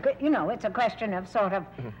it's a good, you know, it's a question of sort of,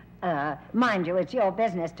 mind you, it's your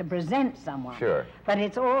business to present someone. Sure. But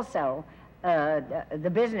it's also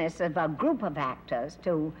the business of a group of actors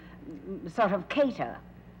to sort of cater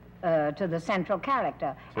to the central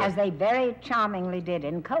character, Sure. as they very charmingly did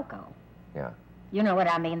in Coco. Yeah. You know what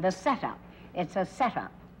I mean? The setup. It's a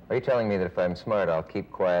setup. Are you telling me that if I'm smart, I'll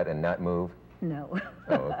keep quiet and not move? No.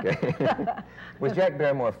 Oh, okay. Was Jack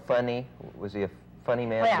Barrymore funny? Was he a funny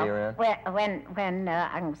man to be around? Well, when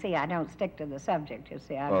I can see I don't stick to the subject, you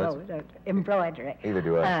see, I Oh, go to embroidery. Either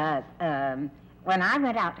do I. When I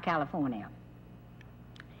went out to California,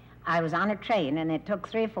 I was on a train, and it took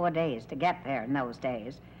 3 or 4 days to get there in those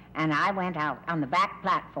days. And I went out on the back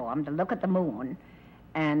platform to look at the moon,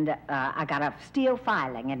 and I got a steel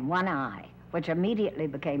filing in one eye, which immediately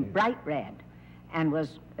became bright red, and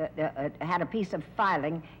had a piece of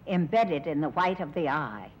filing embedded in the white of the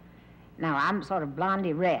eye. Now, I'm sort of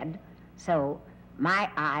blondie red, so my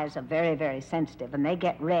eyes are very, very sensitive, and they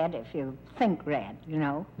get red if you think red, you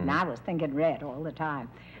know. Mm-hmm. And I was thinking red all the time.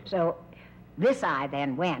 So this eye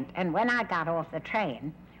then went, and when I got off the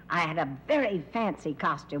train, I had a very fancy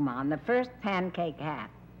costume on, the first pancake hat,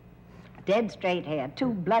 dead straight hair, 2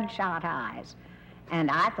 bloodshot eyes.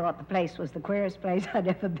 And I thought the place was the queerest place I'd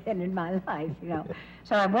ever been in my life, you know.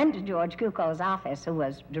 So I went to George Cukor's office, who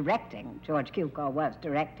was directing, George Cukor was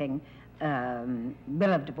directing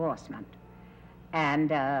Bill of Divorcement. And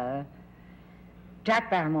Jack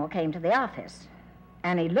Barrymore came to the office,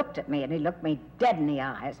 and he looked at me, and he looked me dead in the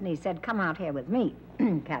eyes, and he said, "Come out here with me,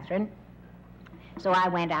 Catherine." So I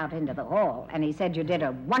went out into the hall, and he said, "You did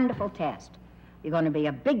a wonderful test. You're going to be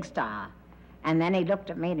a big star." And then he looked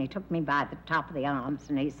at me, and he took me by the top of the arms,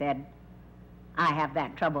 and he said, "I have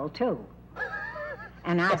that trouble, too."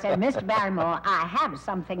 And I said, "Mr. Barrymore, I have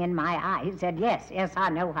something in my eye." He said, yes, I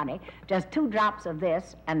know, honey. Just 2 drops of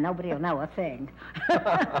this, and nobody will know a thing."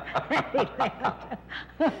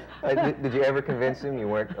 Did you ever convince him you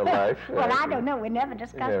weren't alive? Well, I don't know. We never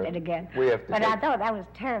discussed it again. But I thought that was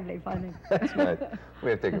terribly funny. That's nice. We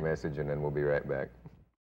have to take a message, and then we'll be right back.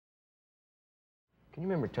 Can you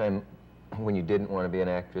remember a time when you didn't want to be an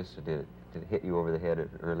actress? Or did it hit you over the head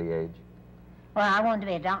at an early age? Well, I wanted to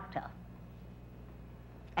be a doctor.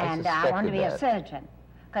 And I wanted to be a surgeon,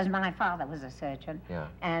 because my father was a surgeon. Yeah.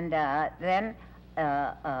 And then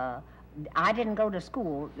I didn't go to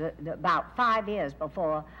school. About 5 years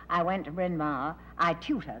before I went to Bryn Mawr, I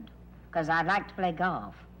tutored, because I liked to play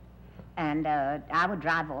golf. And I would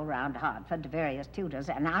drive all around Hartford to various tutors,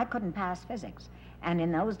 and I couldn't pass physics. And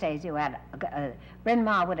in those days, you had Bryn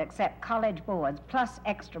Mawr would accept college boards plus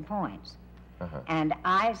extra points. And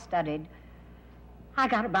I studied. I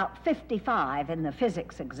got about 55 in the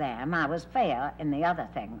physics exam. I was fair in the other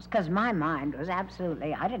things, because my mind was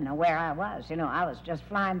absolutely, I didn't know where I was. You know, I was just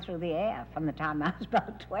flying through the air from the time I was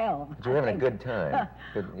about 12. But you were having a good time.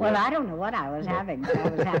 Well, I don't know what I was having, but I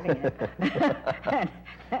was having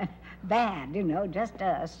it bad, you know, just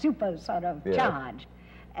a super sort of charge.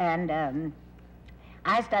 And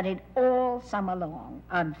I studied all summer long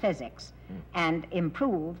on physics and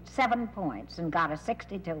improved 7 points and got a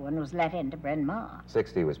 62 and was let into Bryn Mawr.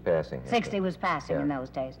 60 was passing. 60 was passing in those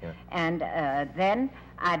days. And then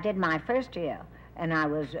I did my first year, and I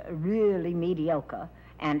was really mediocre,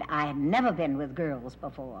 and I had never been with girls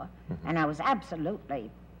before, and I was absolutely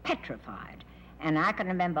petrified. And I can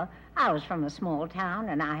remember I was from a small town,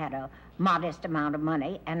 and I had a modest amount of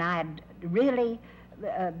money, and I had really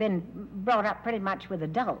been brought up pretty much with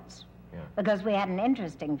adults. Because we had an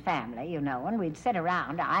interesting family, you know, and we'd sit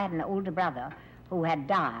around. I had an older brother who had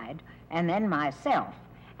died, and then myself.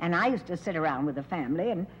 And I used to sit around with the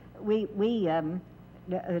family, and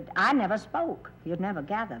I never spoke. You'd never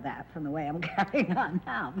gather that from the way I'm carrying on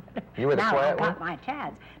now. You were the quiet one? Now I got my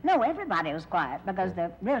chance. No, everybody was quiet, because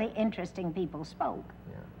the really interesting people spoke.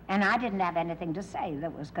 And I didn't have anything to say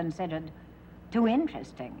that was considered too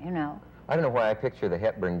interesting, you know. I don't know why I picture the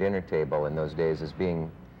Hepburn dinner table in those days as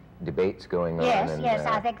being debates going on. Yes,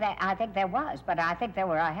 I think there was, but I think there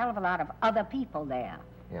were a hell of a lot of other people there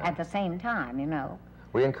at the same time, you know.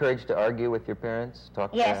 Were you encouraged to argue with your parents?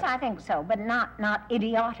 Yes, I think so, but not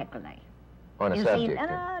idiotically. On a subject?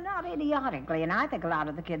 Not idiotically, and I think a lot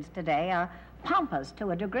of the kids today are pompous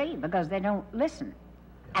to a degree because they don't listen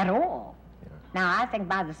at all. Now, I think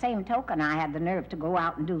by the same token, I had the nerve to go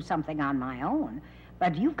out and do something on my own,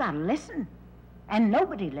 but you've got to listen. And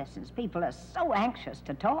nobody listens. People are so anxious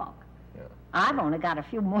to talk. I've only got a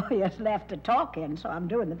few more years left to talk in, so I'm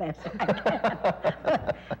doing the best I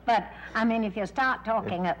can. But, I mean, if you start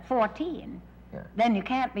talking at 14, then you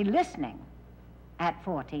can't be listening at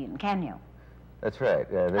 14, can you? That's right.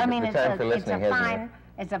 I mean, the time for listening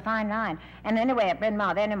it's a fine line. And anyway, at Bryn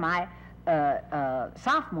Mawr, then in my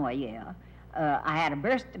sophomore year, I had a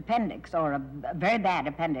burst appendix, or a very bad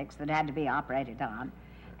appendix that had to be operated on.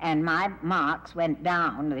 And my marks went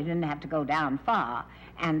down. They didn't have to go down far.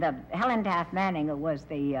 And Helen Taft Manning, who was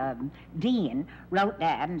the dean, wrote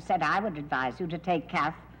Dad and said, "I would advise you to take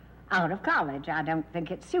Kath out of college. I don't think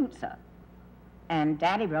it suits her." And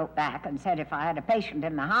Daddy wrote back and said if I had a patient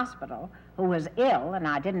in the hospital who was ill and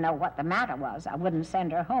I didn't know what the matter was, I wouldn't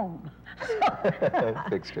send her home.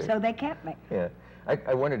 So they kept me. Yeah.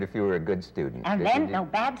 I wondered if you were a good student. And then, no,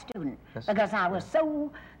 bad student, because I was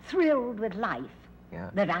so thrilled with life.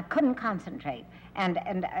 that I couldn't concentrate. And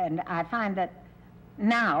I find that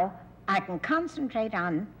now I can concentrate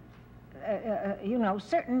on, you know,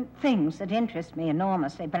 certain things that interest me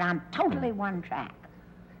enormously, but I'm totally one track.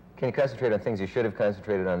 Can you concentrate on things you should have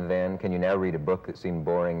concentrated on then? Can you now read a book that seemed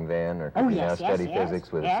boring then? Or can you now study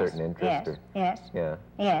physics with a certain interest?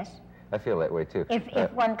 Yes. I feel that way too.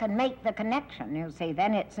 If one can make the connection, you see,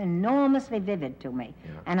 then it's enormously vivid to me.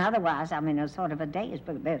 Yeah. And otherwise, I'm in a sort of a daze,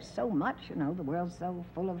 but there's so much, you know, the world's so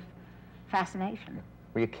full of fascination.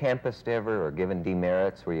 Were you campused ever or given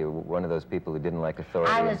demerits? Were you one of those people who didn't like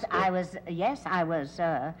authority? Yes, I was,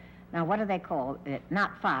 now what do they call it?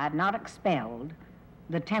 Not fired, not expelled,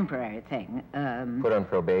 the temporary thing. Put on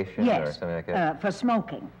probation or something like that? For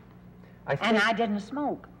smoking. And I didn't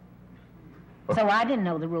smoke. So I didn't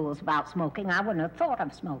know the rules about smoking. I wouldn't have thought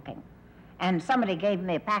of smoking. And somebody gave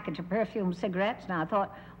me a package of perfume cigarettes, and I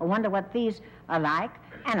thought, I wonder what these are like.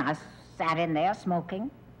 And I sat in there smoking.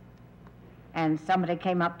 And somebody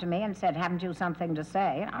came up to me and said, haven't you something to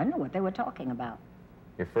say? I knew what they were talking about.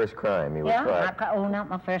 Your first crime, you were caught. Oh, not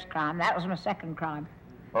my first crime. That was my second crime.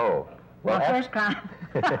 Oh. Well, my first crime.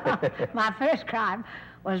 My first crime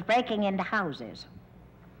was breaking into houses.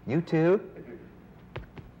 You too?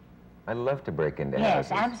 I love to break into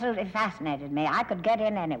houses. Yes, absolutely fascinated me. I could get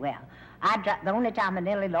in anywhere. The only time I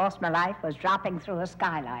nearly lost my life was dropping through a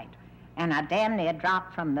skylight. And I damn near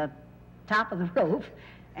dropped from the top of the roof,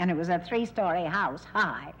 and it was a 3-story house,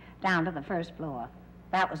 high, down to the first floor.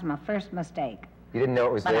 That was my first mistake. You didn't know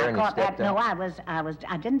it was there and you stepped No,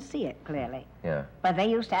 I didn't see it clearly. Yeah. But they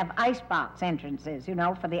used to have icebox entrances, you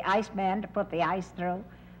know, for the iceman to put the ice through.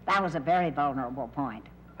 That was a very vulnerable point.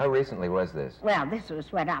 How recently was this? Well, this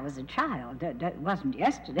was when I was a child. It wasn't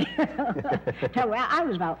yesterday. No, well, I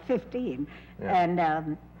was about 15. Yeah.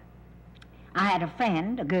 And I had a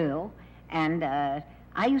friend, a girl, and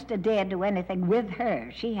I used to dare do anything with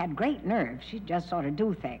her. She had great nerve. She'd just sort of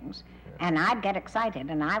do things. Yeah. And I'd get excited,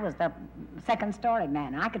 and I was the second-story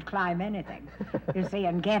man. I could climb anything, you see,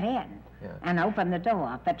 and get in and open the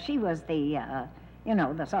door. But she was the, you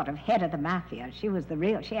know, the sort of head of the mafia. She was the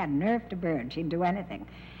real, she had nerve to burn. She'd do anything.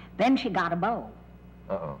 Then she got a beau.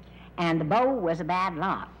 Uh-oh. And the beau was a bad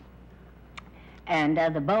lot. And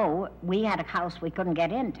the beau, we had a house we couldn't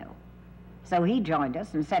get into. So he joined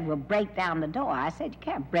us and said, well, break down the door. I said, you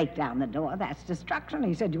can't break down the door. That's destruction.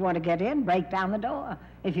 He said, you want to get in? Break down the door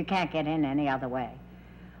if you can't get in any other way.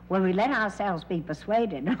 Well, we let ourselves be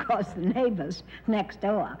persuaded. Of course, the neighbors next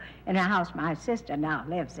door in a house my sister now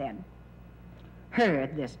lives in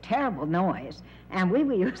heard this terrible noise, and we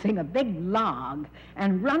were using a big log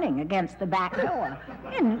and running against the back door.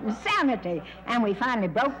 Insanity. And we finally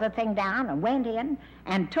broke the thing down and went in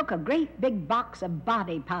and took a great big box of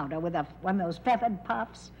body powder with one of those feathered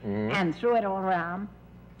puffs and threw it all around,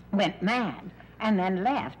 went mad, and then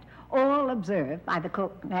left, all observed by the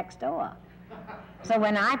cook next door. So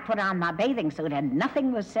when I put on my bathing suit, and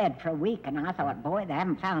nothing was said for a week, and I thought, boy, they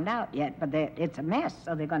haven't found out yet, but it's a mess,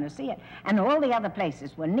 so they're going to see it. And all the other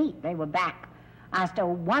places were neat. They were back. I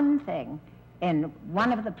stole one thing in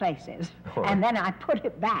one of the places, and then I put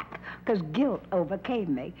it back because guilt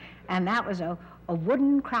overcame me. And that was a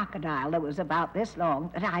wooden crocodile that was about this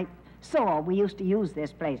long that I saw. We used to use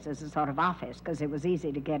this place as a sort of office because it was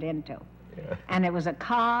easy to get into. Yeah. And it was a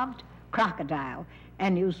carved crocodile,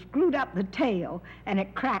 and you screwed up the tail, and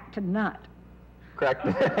it cracked a nut. Cracked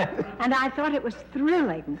And I thought it was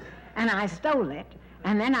thrilling, and I stole it,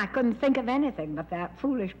 and then I couldn't think of anything but that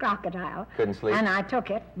foolish crocodile. Couldn't sleep? And I took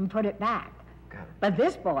it and put it back. But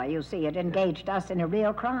this boy, you see, it engaged us in a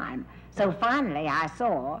real crime. So finally I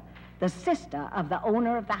saw the sister of the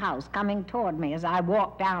owner of the house coming toward me as I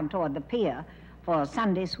walked down toward the pier for a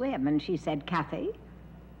Sunday swim, and she said, Kathy,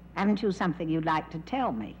 haven't you something you'd like to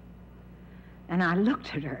tell me? And I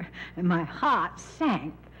looked at her, and my heart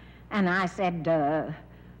sank. And I said,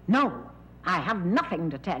 no, I have nothing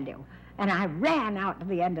to tell you. And I ran out to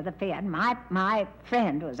the end of the pier, and my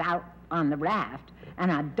friend was out on the raft,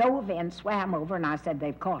 and I dove in, swam over, and I said,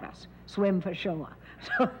 they've caught us. Swim for shore.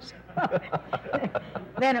 So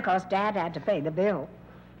then, of course, Dad had to pay the bill.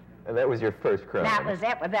 And that was your first crime? That was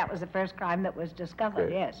it. That was the first crime that was discovered,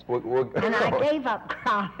 Great. Yes. And I gave up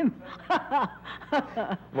crime.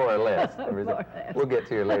 More or less. More or less. We'll get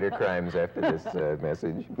to your later crimes after this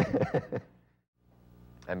message.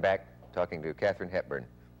 I'm back talking to Katherine Hepburn,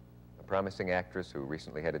 a promising actress who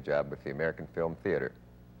recently had a job with the American Film Theater.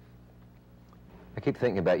 I keep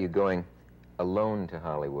thinking about you going alone to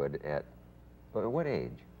Hollywood at what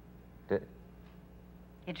age?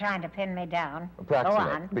 You're trying to pin me down. Approximately.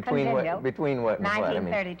 Go on. Between what and what?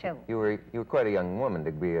 1932. I mean, you were quite a young woman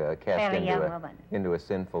to be cast Very young woman. into a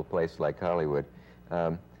sinful place like Hollywood.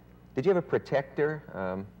 Did you have a protector?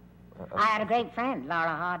 I had a great friend,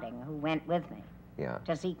 Laura Harding, who went with me Yeah.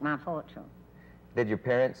 to seek my fortune. Did your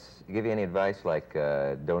parents give you any advice, like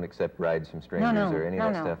don't accept rides from strangers or any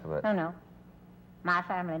of that stuff? No. My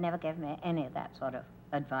family never gave me any of that sort of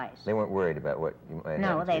advice. They weren't worried about what you might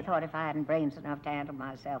No, have they to. thought if I hadn't brains enough to handle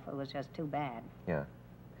myself, it was just too bad. Yeah.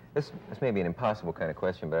 This may be an impossible kind of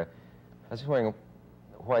question, but I was just wondering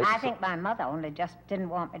why... I think my mother only just didn't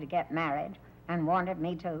want me to get married and wanted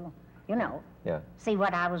me to, you know, see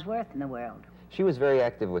what I was worth in the world. She was very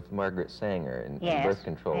active with Margaret Sanger in birth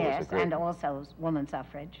control. Yes, and also woman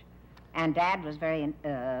suffrage. And Dad was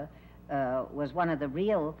was one of the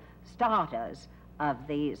real starters of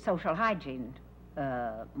the social hygiene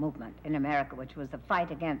movement in America, which was the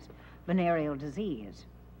fight against venereal disease.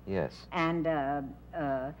 Yes. And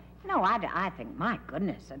no, I think, my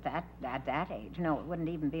goodness, at that age, no, it wouldn't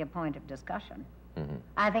even be a point of discussion. Mm-hmm.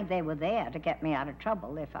 I think they were there to get me out of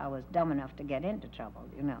trouble if I was dumb enough to get into trouble,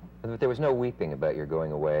 you know. But there was no weeping about your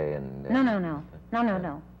going away and... No.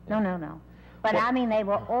 But I mean, they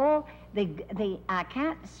were all, I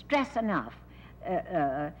can't stress enough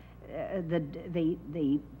the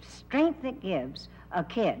strength it gives a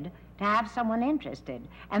kid to have someone interested,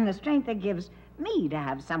 and the strength it gives me to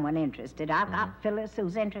have someone interested. I've got Phyllis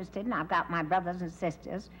who's interested, and I've got my brothers and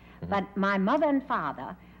sisters, but my mother and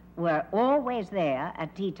father were always there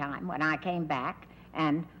at tea time when I came back,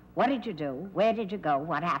 and what did you do? Where did you go?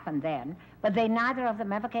 What happened then? But they neither of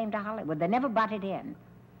them ever came to Hollywood. They never butted in.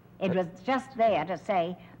 It was just there to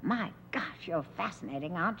say, my gosh, you're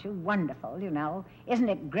fascinating, aren't you? Wonderful, you know. Isn't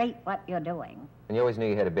it great what you're doing? And you always knew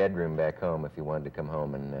you had a bedroom back home if you wanted to come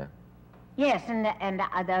home and... Yes, and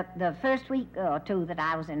the first week or two that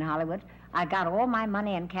I was in Hollywood, I got all my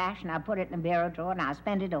money in cash, and I put it in the bureau drawer, and I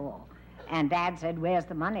spent it all. And Dad said, where's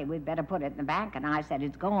the money? We'd better put it in the bank. And I said,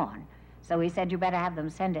 it's gone. So he said, you better have them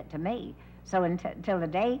send it to me. So until the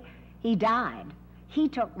day he died, he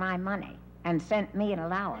took my money and sent me an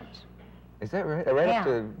allowance. Is that right? Right up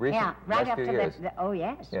to recent, yeah, right up few to years? Oh,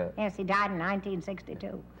 yes. Yeah. Yes, he died in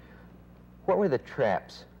 1962. What were the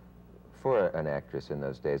traps for an actress in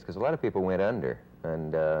those days? Because a lot of people went under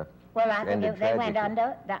and well, I think they went tragically.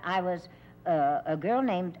 under. I was a girl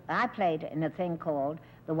named, I played in a thing called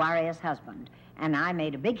The Warrior's Husband, and I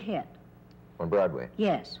made a big hit. On Broadway?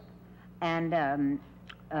 Yes. And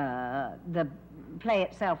the play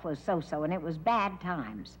itself was so-so, and it was Bad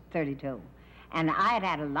Times, 32. And I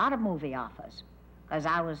had a lot of movie offers, because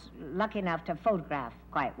I was lucky enough to photograph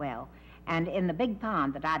quite well. And in the big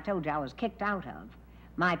pond that I told you I was kicked out of,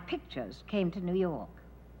 my pictures came to New York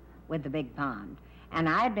with the big pond. And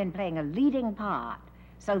I had been playing a leading part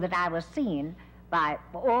so that I was seen by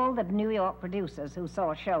all the New York producers who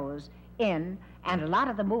saw shows in, and a lot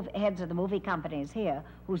of the heads of the movie companies here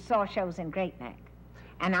who saw shows in Great Neck.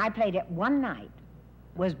 And I played it one night,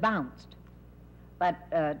 was bounced. But,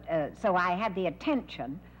 so I had the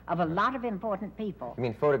attention of a lot of important people. You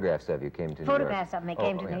mean photographs of you came to New York? Photographs of me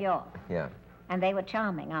came to New York. Yeah. And they were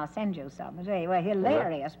charming. I'll send you some. They were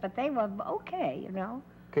hilarious, but they were okay, you know.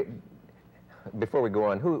 Okay. Before we go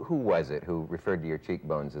on, who was it who referred to your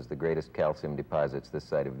cheekbones as the greatest calcium deposits this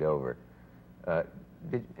side of Dover?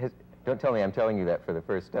 Don't tell me I'm telling you that for the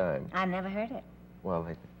first time. I never heard it. Well,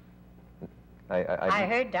 I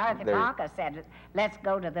heard Dorothy Parker said, let's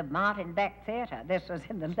go to the Martin Beck Theater. This was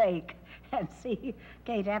in the lake, and see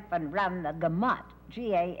Kate Hepburn run the gamut,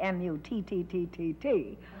 G-A-M-U-T-T-T-T-T,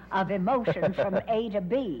 of emotion from A to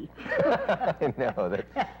B. I know.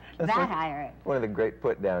 That's I heard. One of the great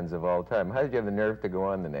put-downs of all time. How did you have the nerve to go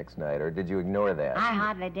on the next night, or did you ignore that? I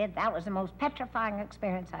hardly did. That was the most petrifying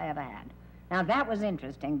experience I ever had. Now, that was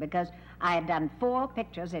interesting, because I had done 4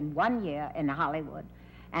 pictures in 1 year in Hollywood,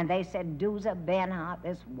 and they said, Dusa Bernhardt,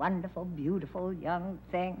 this wonderful, beautiful young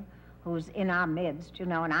thing who's in our midst, you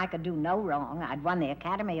know, and I could do no wrong. I'd won the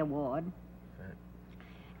Academy Award. Right.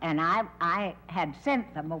 And I had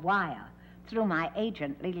sent them a wire through my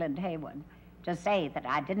agent, Leland Haywood, to say that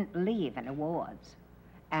I didn't believe in awards,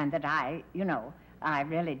 and that I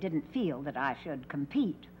really didn't feel that I should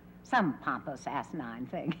compete. Some pompous, asinine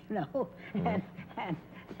thing, you know.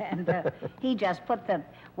 And he just put the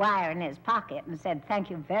wire in his pocket and said, thank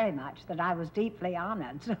you very much, that I was deeply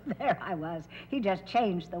honored. So there I was. He just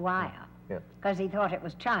changed the wire because he thought it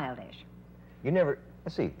was childish. You never,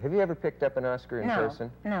 let's see, have you ever picked up an Oscar in person?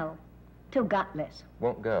 No. Too gutless.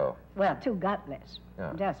 Won't go? Well, too gutless.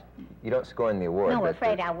 No. Just. You don't scorn the award? No,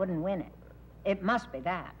 afraid I wouldn't win it. It must be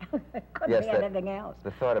that. It couldn't be anything else.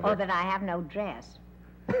 The thought of or it. that I have no dress.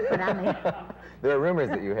 But I mean... There are rumors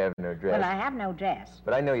that you have no dress. Well, I have no dress.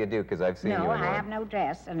 But I know you do, because I've seen you in No, one. I have no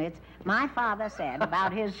dress, and it's... My father said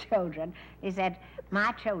about his children, he said,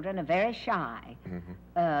 my children are very shy.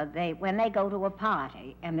 When they go to a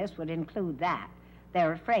party, and this would include that,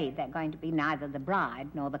 they're afraid they're going to be neither the bride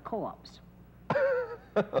nor the corpse.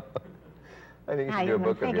 I think you Now, should do you a can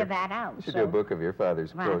book of figure your... that out. You should do a book of your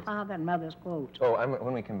father's My quotes. father and mother's quotes. Oh,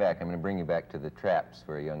 when we come back, I'm going to bring you back to the traps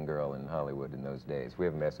for a young girl in Hollywood in those days. We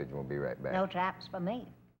have a message, and we'll be right back. No traps for me.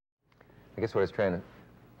 I guess what I was trying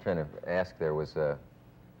to ask there was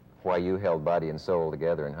why you held body and soul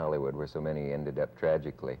together in Hollywood, where so many ended up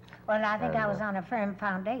tragically. Well, I think I was on a firm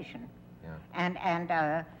foundation.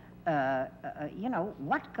 Yeah. You know,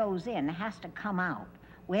 what goes in has to come out.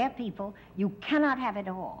 Where people, you cannot have it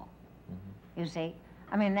all. You see?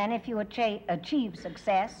 I mean, then if you achieve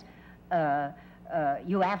success,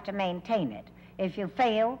 you have to maintain it. If you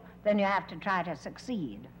fail, then you have to try to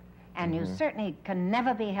succeed. And you certainly can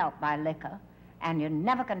never be helped by liquor, and you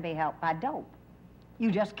never can be helped by dope.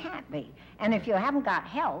 You just can't be. And if you haven't got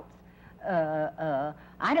health,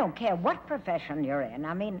 I don't care what profession you're in.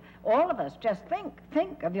 I mean, all of us just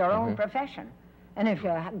think of your own profession. And if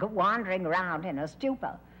you're wandering around in a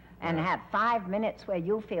stupor and have 5 minutes where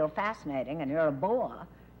you feel fascinating and you're a bore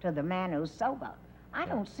to the man who's sober, I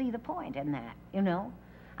don't see the point in that, you know?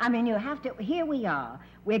 I mean, you have to, here we are,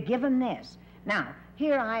 we're given this. Now,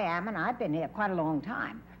 here I am, and I've been here quite a long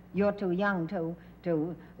time. You're too young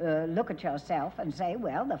to look at yourself and say,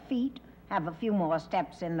 well, the feet have a few more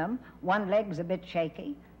steps in them. One leg's a bit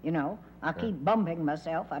shaky, you know. I keep bumping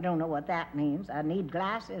myself. I don't know what that means. I need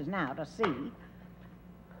glasses now to see.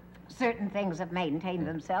 Certain things have maintained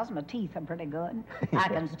themselves. My teeth are pretty good. I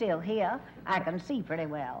can still hear. I can see pretty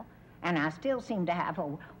well. And I still seem to have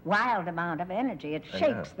a wild amount of energy. It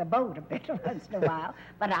shakes the boat a bit once in a while,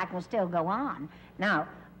 but I can still go on. Now,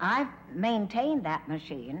 I've maintained that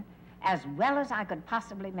machine as well as I could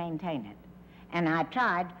possibly maintain it. And I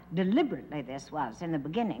tried, deliberately this was, in the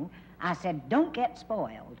beginning, I said, don't get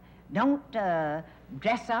spoiled. Don't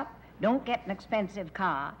dress up. Don't get an expensive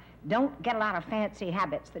car. Don't get a lot of fancy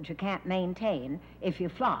habits that you can't maintain if you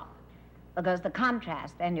flop, because the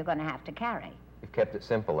contrast then you're going to have to carry. You've kept it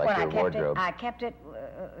simple, like your wardrobe. I kept it,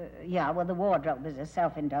 yeah, well, the wardrobe is a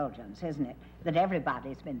self-indulgence, isn't it? That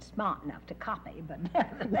everybody's been smart enough to copy, but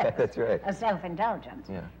nevertheless, that's right. A self-indulgence.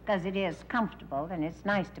 Yeah. Because it is comfortable, and it's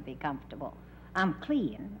nice to be comfortable. I'm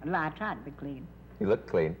clean. Well, I try to be clean. You look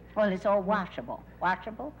clean. Well, it's all washable.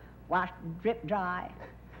 Washable, drip dry.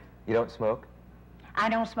 You don't smoke? I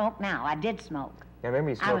don't smoke now. I did smoke. Yeah, I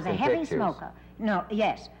remember you smoked I was a in heavy pictures. smoker. No,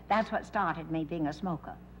 yes, that's what started me being a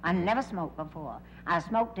smoker. I never smoked before. I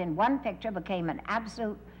smoked in one picture, became an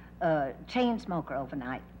absolute chain smoker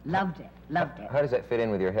overnight. Loved it, loved it. How does that fit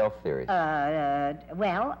in with your health theories?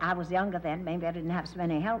 Well, I was younger then. Maybe I didn't have so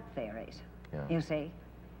many health theories, you see.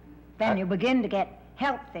 Then you begin to get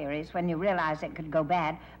health theories when you realize it could go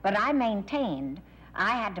bad. But I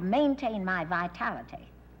had to maintain my vitality.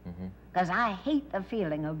 Because I hate the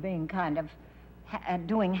feeling of being kind of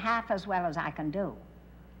doing half as well as I can do.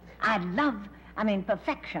 I mean,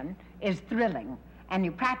 perfection is thrilling, and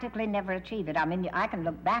you practically never achieve it. I mean, I can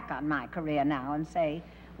look back on my career now and say,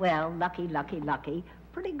 well, lucky,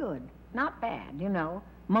 pretty good, not bad, you know.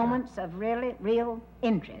 Moments of real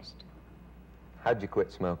interest. How'd you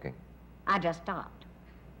quit smoking? I just stopped.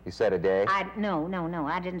 You set a day? No,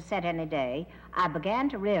 I didn't set any day. I began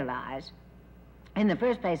to realize, in the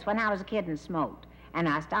first place, when I was a kid and smoked, and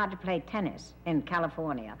I started to play tennis in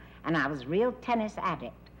California, and I was a real tennis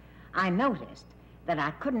addict, I noticed that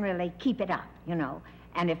I couldn't really keep it up, you know.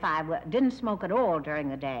 And if I didn't smoke at all during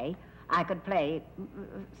the day, I could play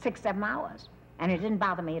 6, 7 hours, and it didn't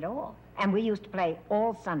bother me at all. And we used to play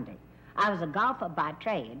all Sunday. I was a golfer by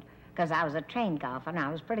trade, because I was a trained golfer, and I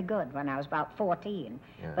was pretty good when I was about 14.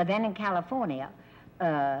 Yeah. But then in California,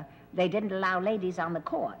 they didn't allow ladies on the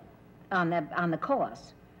court, on the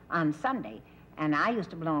course on Sunday. And I used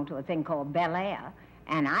to belong to a thing called Bel Air,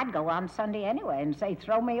 and I'd go on Sunday anyway and say,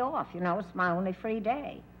 throw me off, you know, it's my only free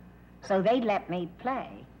day. So they let me play.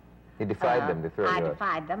 You defied them to throw you off. I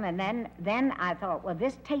defied them, and then I thought, well,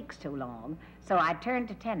 this takes too long, so I turned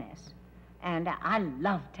to tennis. And I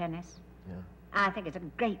love tennis. Yeah. I think it's a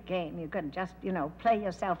great game. You can just, you know, play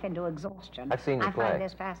yourself into exhaustion. I've seen you play. I find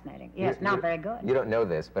this fascinating. Yes, not very good. You don't know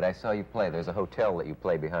this, but I saw you play. There's a hotel that you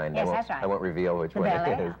play behind. Yes, that's right. I won't reveal which one Bel it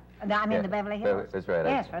Air. is. I mean, Yeah. the Beverly Hills. That's right.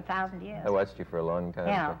 Yes, for 1,000 years. I watched you for a long time.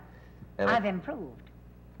 Yeah. And I've improved.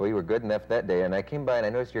 Well, you were good enough that day, and I came by and I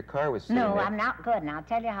noticed your car was sitting No, there. I'm not good, and I'll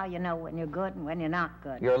tell you how you know when you're good and when you're not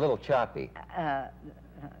good. You're a little choppy. A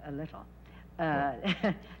little.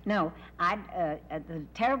 No, the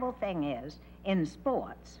terrible thing is, in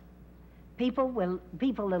sports, people will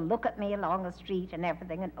look at me along the street and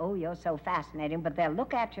everything, and oh, you're so fascinating, but they'll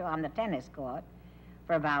look at you on the tennis court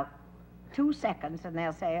for about 2 seconds, and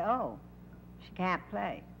they'll say, oh, she can't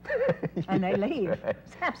play. And they leave. Right.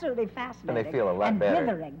 It's absolutely fascinating. And they feel a lot better.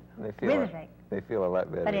 Withering. They feel a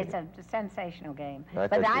lot better. But it's a sensational game. I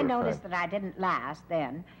but thought I you were noticed fun. that I didn't last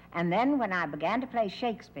then. And then when I began to play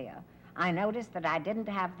Shakespeare, I noticed that I didn't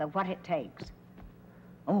have the what it takes.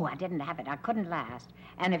 Oh, I didn't have it. I couldn't last.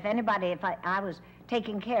 And if I was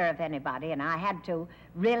taking care of anybody and I had to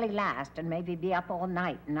really last and maybe be up all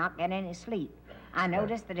night and not get any sleep, I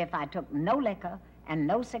noticed that if I took no liquor and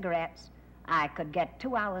no cigarettes, I could get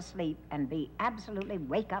 2 hours sleep and be absolutely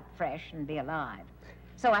wake up fresh and be alive.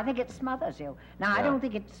 So I think it smothers you. Now, I don't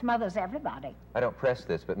think it smothers everybody. I don't press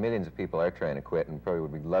this, but millions of people are trying to quit and probably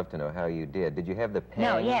would love to know how you did. Did you have the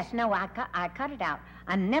pangs? No, I cut it out.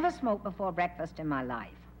 I never smoked before breakfast in my life.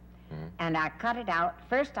 Mm-hmm. And I cut it out.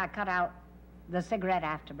 First, I cut out the cigarette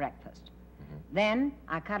after breakfast. Mm-hmm. Then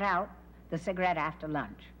I cut out the cigarette after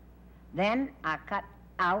lunch. Then I cut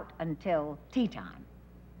out until tea time.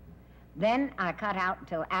 Then I cut out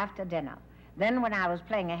until after dinner. Then when I was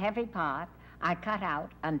playing a heavy part, I cut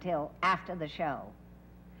out until after the show.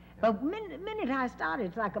 But the minute I started,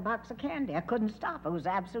 it's like a box of candy. I couldn't stop. I was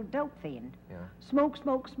an absolute dope fiend. Yeah. Smoke,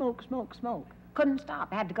 smoke, smoke, smoke, smoke. Couldn't stop.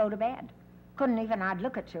 I had to go to bed. Couldn't even, I'd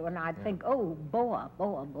look at you and I'd think, oh, bore,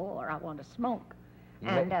 I want to smoke.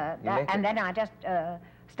 And then I just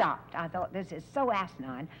stopped. I thought, this is so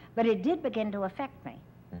asinine. But it did begin to affect me.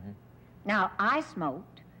 Mm-hmm. Now, I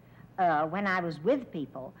smoked when I was with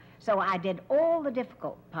people, so I did all the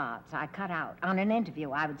difficult parts. I cut out. On an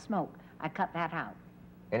interview, I would smoke. I cut that out.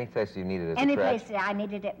 Any place you needed it as Any a place that I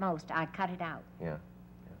needed it most, I cut it out. Yeah.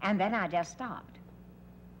 And then I just stopped.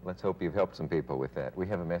 Let's hope you've helped some people with that. We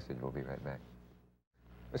have a message. We'll be right back.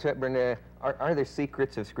 Miss Hepburn, are there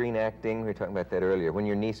secrets of screen acting? We were talking about that earlier. When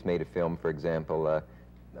your niece made a film, for example,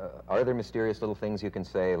 are there mysterious little things you can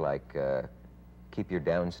say, like keep your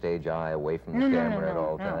downstage eye away from the camera at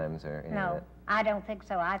all times? Or, no, I don't think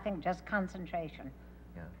so. I think just concentration,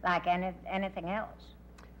 like anything else.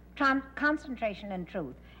 Concentration and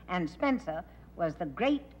truth. And Spencer was the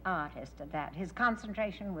great artist of that. His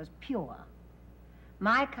concentration was pure.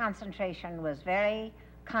 My concentration was very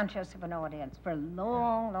conscious of an audience for a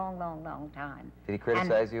long, long time. Did he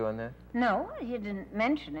criticize you on that? No, he didn't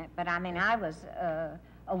mention it, but I mean, I was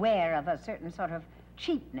aware of a certain sort of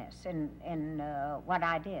cheapness in what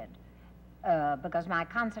I did, because my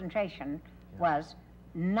concentration was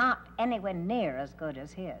not anywhere near as good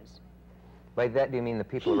as his. By that, do you mean the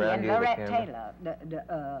people around you? He and Lorette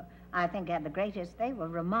Taylor, I think, had the greatest. They were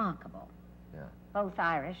remarkable. Yeah. Both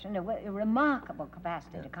Irish, and a remarkable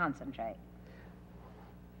capacity to concentrate.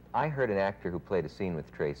 I heard an actor who played a scene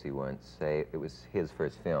with Tracy once say it was his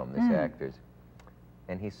first film, this actor's,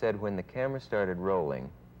 and he said when the camera started rolling,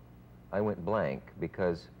 I went blank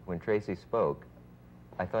because when Tracy spoke,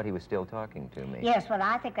 I thought he was still talking to me. Yes, well,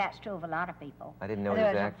 I think that's true of a lot of people. I didn't know he was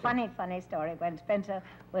acting. There was a funny story when Spencer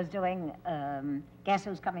was doing Guess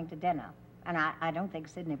Who's Coming to Dinner, and I don't think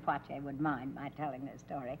Sidney Poitier would mind my telling this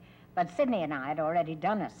story, but Sidney and I had already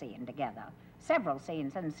done a scene together, several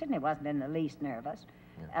scenes, and Sidney wasn't in the least nervous,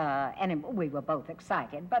 and we were both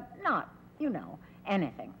excited, but not,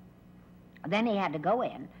 anything. Then he had to go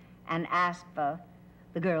in and ask for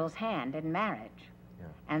the girl's hand in marriage. Yeah.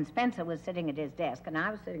 And Spencer was sitting at his desk, and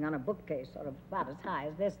I was sitting on a bookcase sort of about as high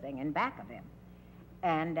as this thing in back of him.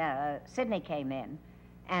 And Sidney came in,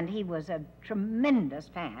 and he was a tremendous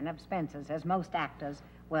fan of Spencer's, as most actors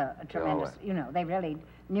were a tremendous, they really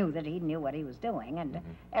knew that he knew what he was doing, and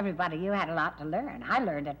everybody, you had a lot to learn. I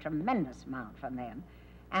learned a tremendous amount from them,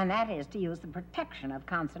 and that is to use the protection of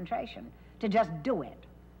concentration, to just do it,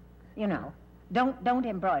 Don't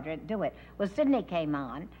embroider it, do it. Well, Sidney came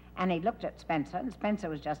on, and he looked at Spencer, and Spencer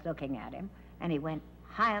was just looking at him, and he went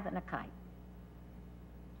higher than a kite.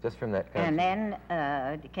 Just from that kind And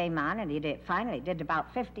then he came on, and he finally did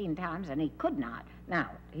about 15 times, and he could not. Now,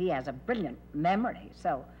 he has a brilliant memory,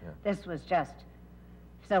 so this was just...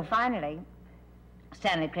 So finally,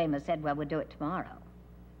 Stanley Kramer said, well, we'll do it tomorrow.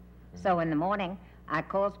 So in the morning, I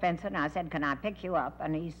called Spencer, and I said, can I pick you up?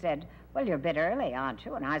 And he said, well, you're a bit early, aren't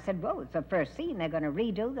you? And I said, well, it's the first scene. They're going to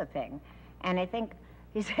redo the thing. And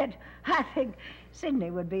he said, I think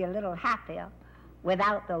Sidney would be a little happier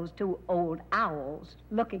without those two old owls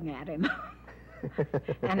looking at him.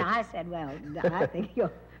 And I said, well, I think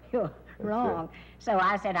you're wrong. So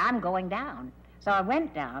I said, I'm going down. So I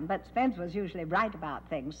went down, but Spence was usually right about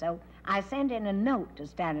things. So I sent in a note to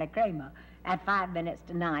Stanley Kramer at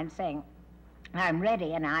 9:05 saying, I'm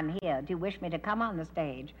ready and I'm here. Do you wish me to come on the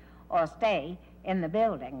stage or stay in the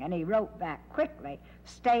building? And he wrote back quickly,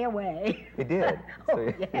 stay away. He did.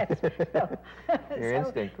 Oh, yes. So, Your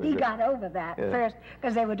instinct was he good. got over that Yeah. first,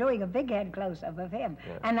 because they were doing a big head close-up of him.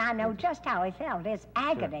 Yeah. And I know just how he felt. It's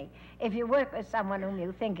agony. If you work with someone whom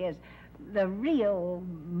you think is the real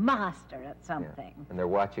master at something. And they're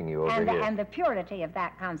watching you over here. And the purity of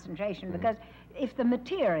that concentration, because if the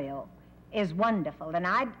material is wonderful, and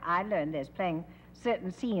I learned this playing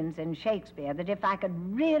certain scenes in Shakespeare, that if I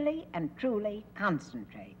could really and truly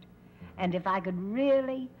concentrate, and if I could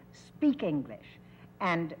really speak English,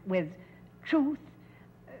 and with truth,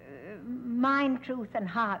 mind truth and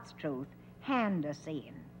heart's truth, hand a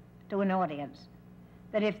scene to an audience,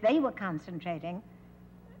 that if they were concentrating,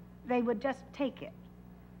 they would just take it.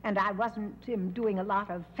 And I wasn't doing a lot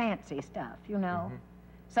of fancy stuff, you know.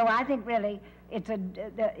 So I think really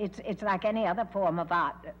it's like any other form of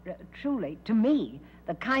art. Truly, to me,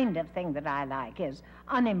 the kind of thing that I like is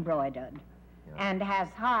unembroidered and has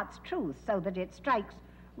heart's truth, so that it strikes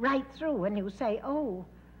right through and you say, oh,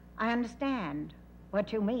 I understand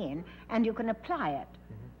what you mean, and you can apply it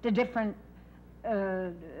to different,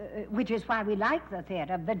 which is why we like the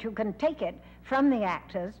theater, that you can take it from the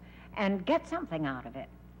actors and get something out of it.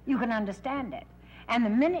 You can understand it. And the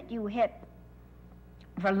minute you hit,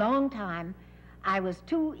 for a long time, I was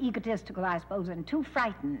too egotistical, I suppose, and too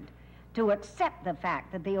frightened to accept the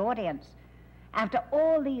fact that the audience, after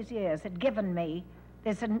all these years, had given me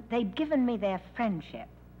this, they'd given me their friendship,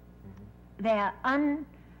 their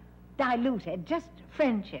undiluted, just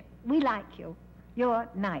friendship. We like you. You're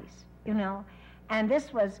nice, you know. And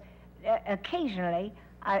this was occasionally,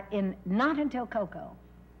 not until Coco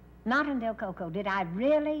did I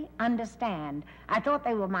really understand. I thought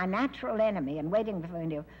they were my natural enemy and waiting for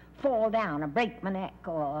me to fall down or break my neck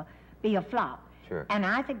or be a flop. Sure. And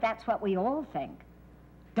I think that's what we all think.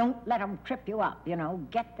 Don't let them trip you up, you know,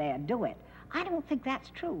 get there, do it. I don't think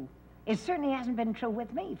that's true. It certainly hasn't been true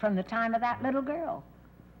with me from the time of that little girl.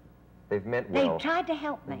 They've meant well. They've tried to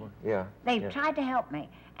help me. Yeah. They've tried to help me.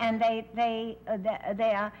 And they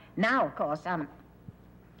are, now of course,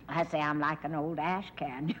 I say I'm like an old ash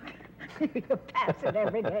can. You pass it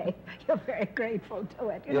every day. You're very grateful to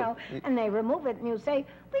it, you know. And they remove it and you say,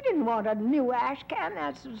 we didn't want a new ash can.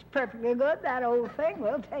 That's perfectly good, that old thing.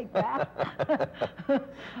 We'll take that.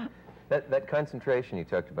 That concentration you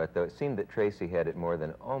talked about, though, it seemed that Tracy had it more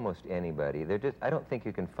than almost anybody. I don't think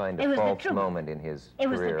you can find a false moment in his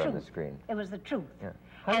career on the screen. It was the truth. Yeah.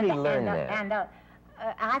 How did he learn that? And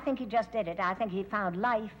I think he just did it. I think he found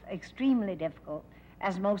life extremely difficult,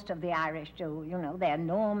 as most of the Irish do. You know, they're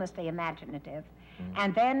enormously imaginative.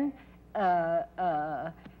 And then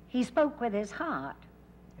he spoke with his heart.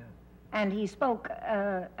 Yeah. And he spoke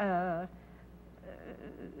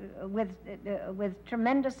with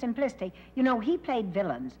tremendous simplicity. You know, he played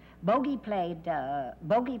villains. Bogey played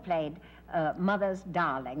Mother's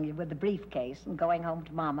darling with the briefcase and going home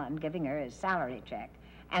to Mama and giving her his salary check.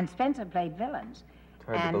 And Spencer played villains. It's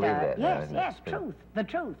hard to believe that. Yes, truth, the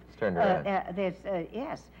truth. It's turned around.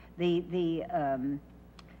 Yes, the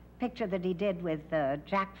picture that he did with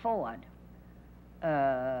Jack Ford.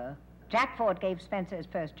 Jack Ford gave Spencer his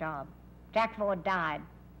first job. Jack Ford died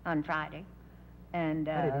on Friday. And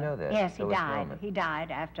I didn't know that. Yes, he died. He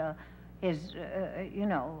died after his, he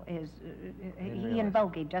and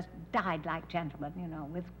Bogey just died like gentlemen, you know,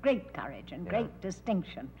 with great courage and great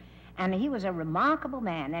distinction. And he was a remarkable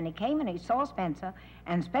man, and he came and he saw Spencer,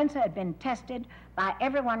 and Spencer had been tested by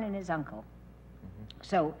everyone and his uncle.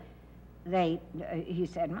 So he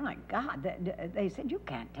said, my God, they said, you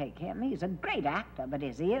can't take him. He's a great actor, but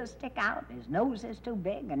his ears stick out, his nose is too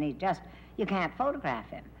big, and you can't photograph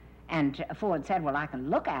him. And Ford said, well, I can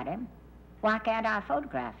look at him. Why can't I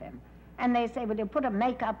photograph him? And they say, well, you put a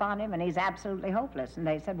makeup on him, and he's absolutely hopeless. And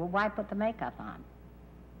they said, well, why put the makeup on?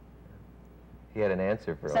 He had an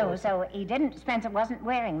answer for all this. So he didn't, Spencer wasn't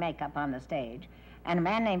wearing makeup on the stage. And a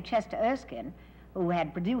man named Chester Erskine, who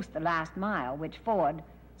had produced The Last Mile, which Ford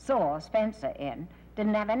saw Spencer in,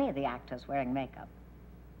 didn't have any of the actors wearing makeup.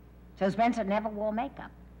 So Spencer never wore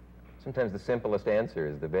makeup. Sometimes the simplest answer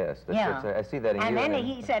is the best. I see that in you. And then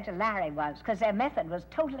he said to Larry once, because their method was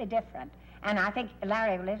totally different, and I think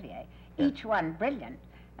Larry Olivier, each one brilliant,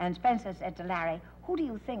 and Spencer said to Larry, who do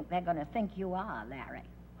you think they're going to think you are, Larry?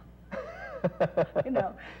 You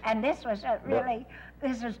know, and this was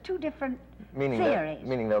this was two different theories.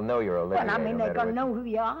 Meaning they'll know you're Olivier. Well, I mean, they're going to know who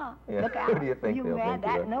you are. Yeah. Look out. Who do you think they'll had think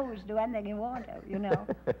that you nose, do anything you want to, you know.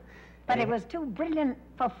 But it was two brilliant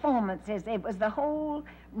performances. It was the whole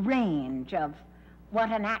range of what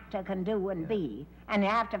an actor can do and be. And you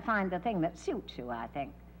have to find the thing that suits you, I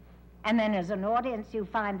think. And then as an audience, you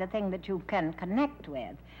find the thing that you can connect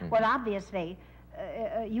with. Well, obviously,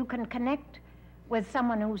 you can connect with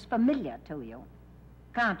someone who's familiar to you,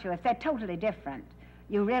 can't you? If they're totally different,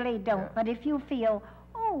 you really don't. Yeah. But if you feel,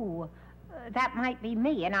 oh, that might be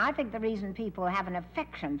me, and I think the reason people have an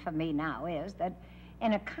affection for me now is that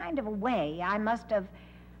in a kind of a way, I must have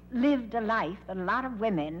lived a life that a lot of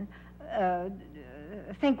women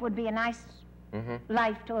think would be a nice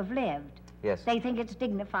life to have lived. Yes. They think it's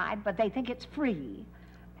dignified, but they think it's free.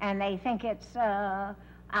 And they think it's,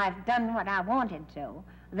 I've done what I wanted to.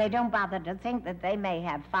 They don't bother to think that they may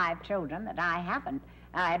have 5 children that I haven't.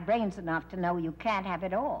 I had brains enough to know you can't have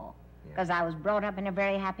it all. Because I was brought up in a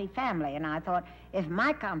very happy family. And I thought, if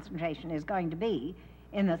my concentration is going to be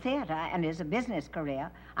in the theater and is a business career,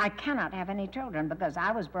 I cannot have any children because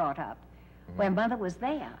I was brought up where Mother was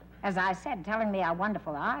there, as I said, telling me how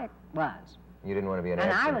wonderful I was. You didn't want to be an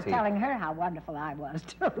And absentee. I was telling her how wonderful I was,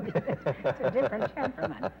 too. It's a different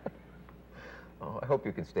temperament. Oh, I hope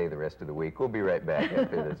you can stay the rest of the week. We'll be right back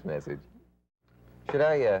after this message. Should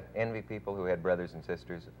I envy people who had brothers and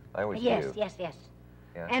sisters? I always do. Yes.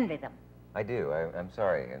 Yeah. Envy them. I do. I'm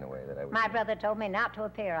sorry, in a way, that I was... My brother told me not to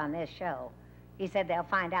appear on this show. He said they'll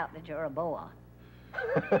find out that you're a bore.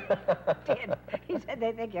 He said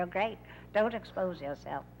they think you're great. Don't expose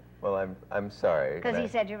yourself. Well, I'm sorry. Because he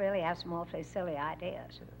said you really have some awfully silly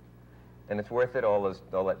ideas. And it's worth it, all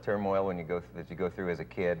that turmoil when you go that you go through as a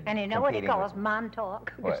kid. And you know what he competing calls with...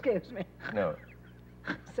 Montauk? What? Excuse me. No.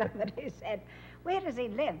 Somebody said, where does he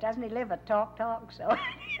live? Doesn't he live at Talk? So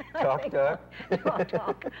Talk?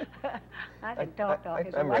 Talk. I think Talk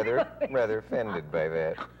is I'm rather offended by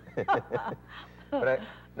that. But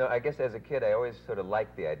I guess as a kid, I always sort of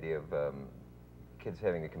liked the idea of kids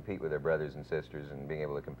having to compete with their brothers and sisters and being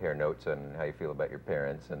able to compare notes on how you feel about your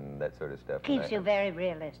parents and that sort of stuff. Keeps you very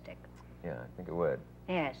realistic. Yeah, I think it would.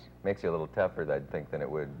 Yes. Makes you a little tougher, I'd think, than it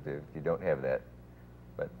would if you don't have that.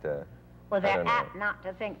 But well, I they're don't know. apt not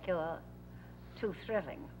to think you're too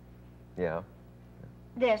thrilling. Yeah.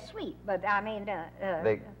 They're sweet, but I mean...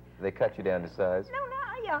 They cut you down to size? No,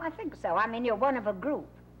 yeah, I think so. I mean, you're one of a group.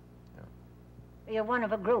 Yeah. You're one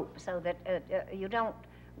of a group, so that you don't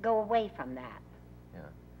go away from that. Yeah.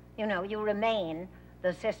 You know, you remain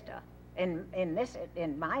the sister. In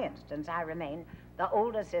my instance, I remain the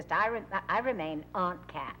older sister. I remain Aunt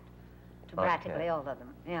Cat to Aunt practically Cat. all of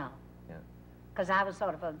them. Yeah. Yeah. Because I was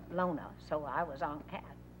sort of a loner, so I was Aunt Cat.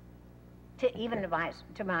 Even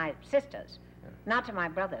to my sisters, not to my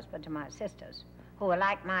brothers, but to my sisters, who are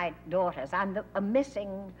like my daughters. I'm a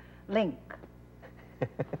missing link.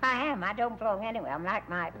 I am. I don't belong anywhere. I'm like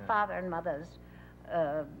my father and mother's.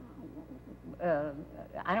 I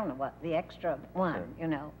don't know what, the extra one, you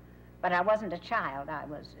know. But I wasn't a child.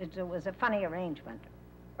 It was a funny arrangement.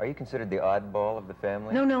 Are you considered the oddball of the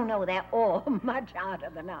family? No, they're all much odder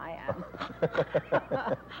than I am.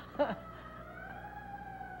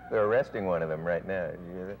 They're arresting one of them right now. Did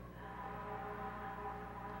you hear that?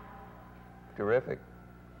 Terrific.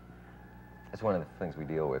 That's one of the things we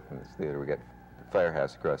deal with in this theater. We got the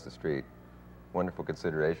firehouse across the street. Wonderful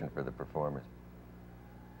consideration for the performers.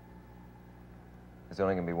 There's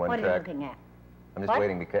only going to be one What track. are you looking at? I'm just What?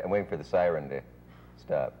 I'm waiting for the siren to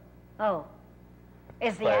stop. Oh,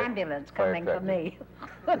 is the Fire- ambulance fire coming for truck. me?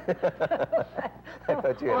 I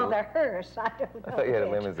thought you had or a- the hearse, I don't know. I thought you had a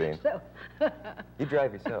which. limousine. So You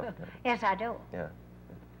drive yourself. don't you? yes, I do. Yeah.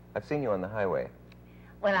 I've seen you on the highway.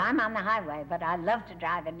 Well, I'm on the highway, but I love to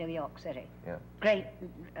drive in New York City. Yeah. Great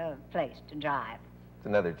place to drive. It's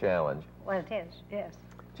another challenge. Well, it is, yes.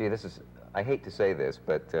 Gee, I hate to say this,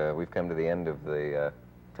 but we've come to the end of the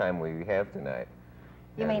time we have tonight.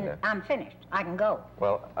 You And, mean I'm finished? I can go.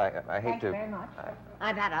 Well, I hate Thank to... you very much.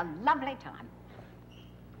 I've had a lovely time.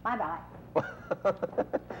 Bye-bye.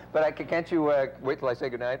 But can't you wait till I say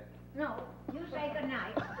goodnight? No, you say good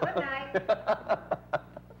night. Good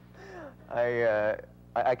night.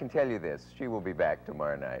 I can tell you this. She will be back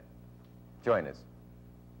tomorrow night. Join us.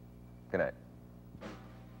 Good night.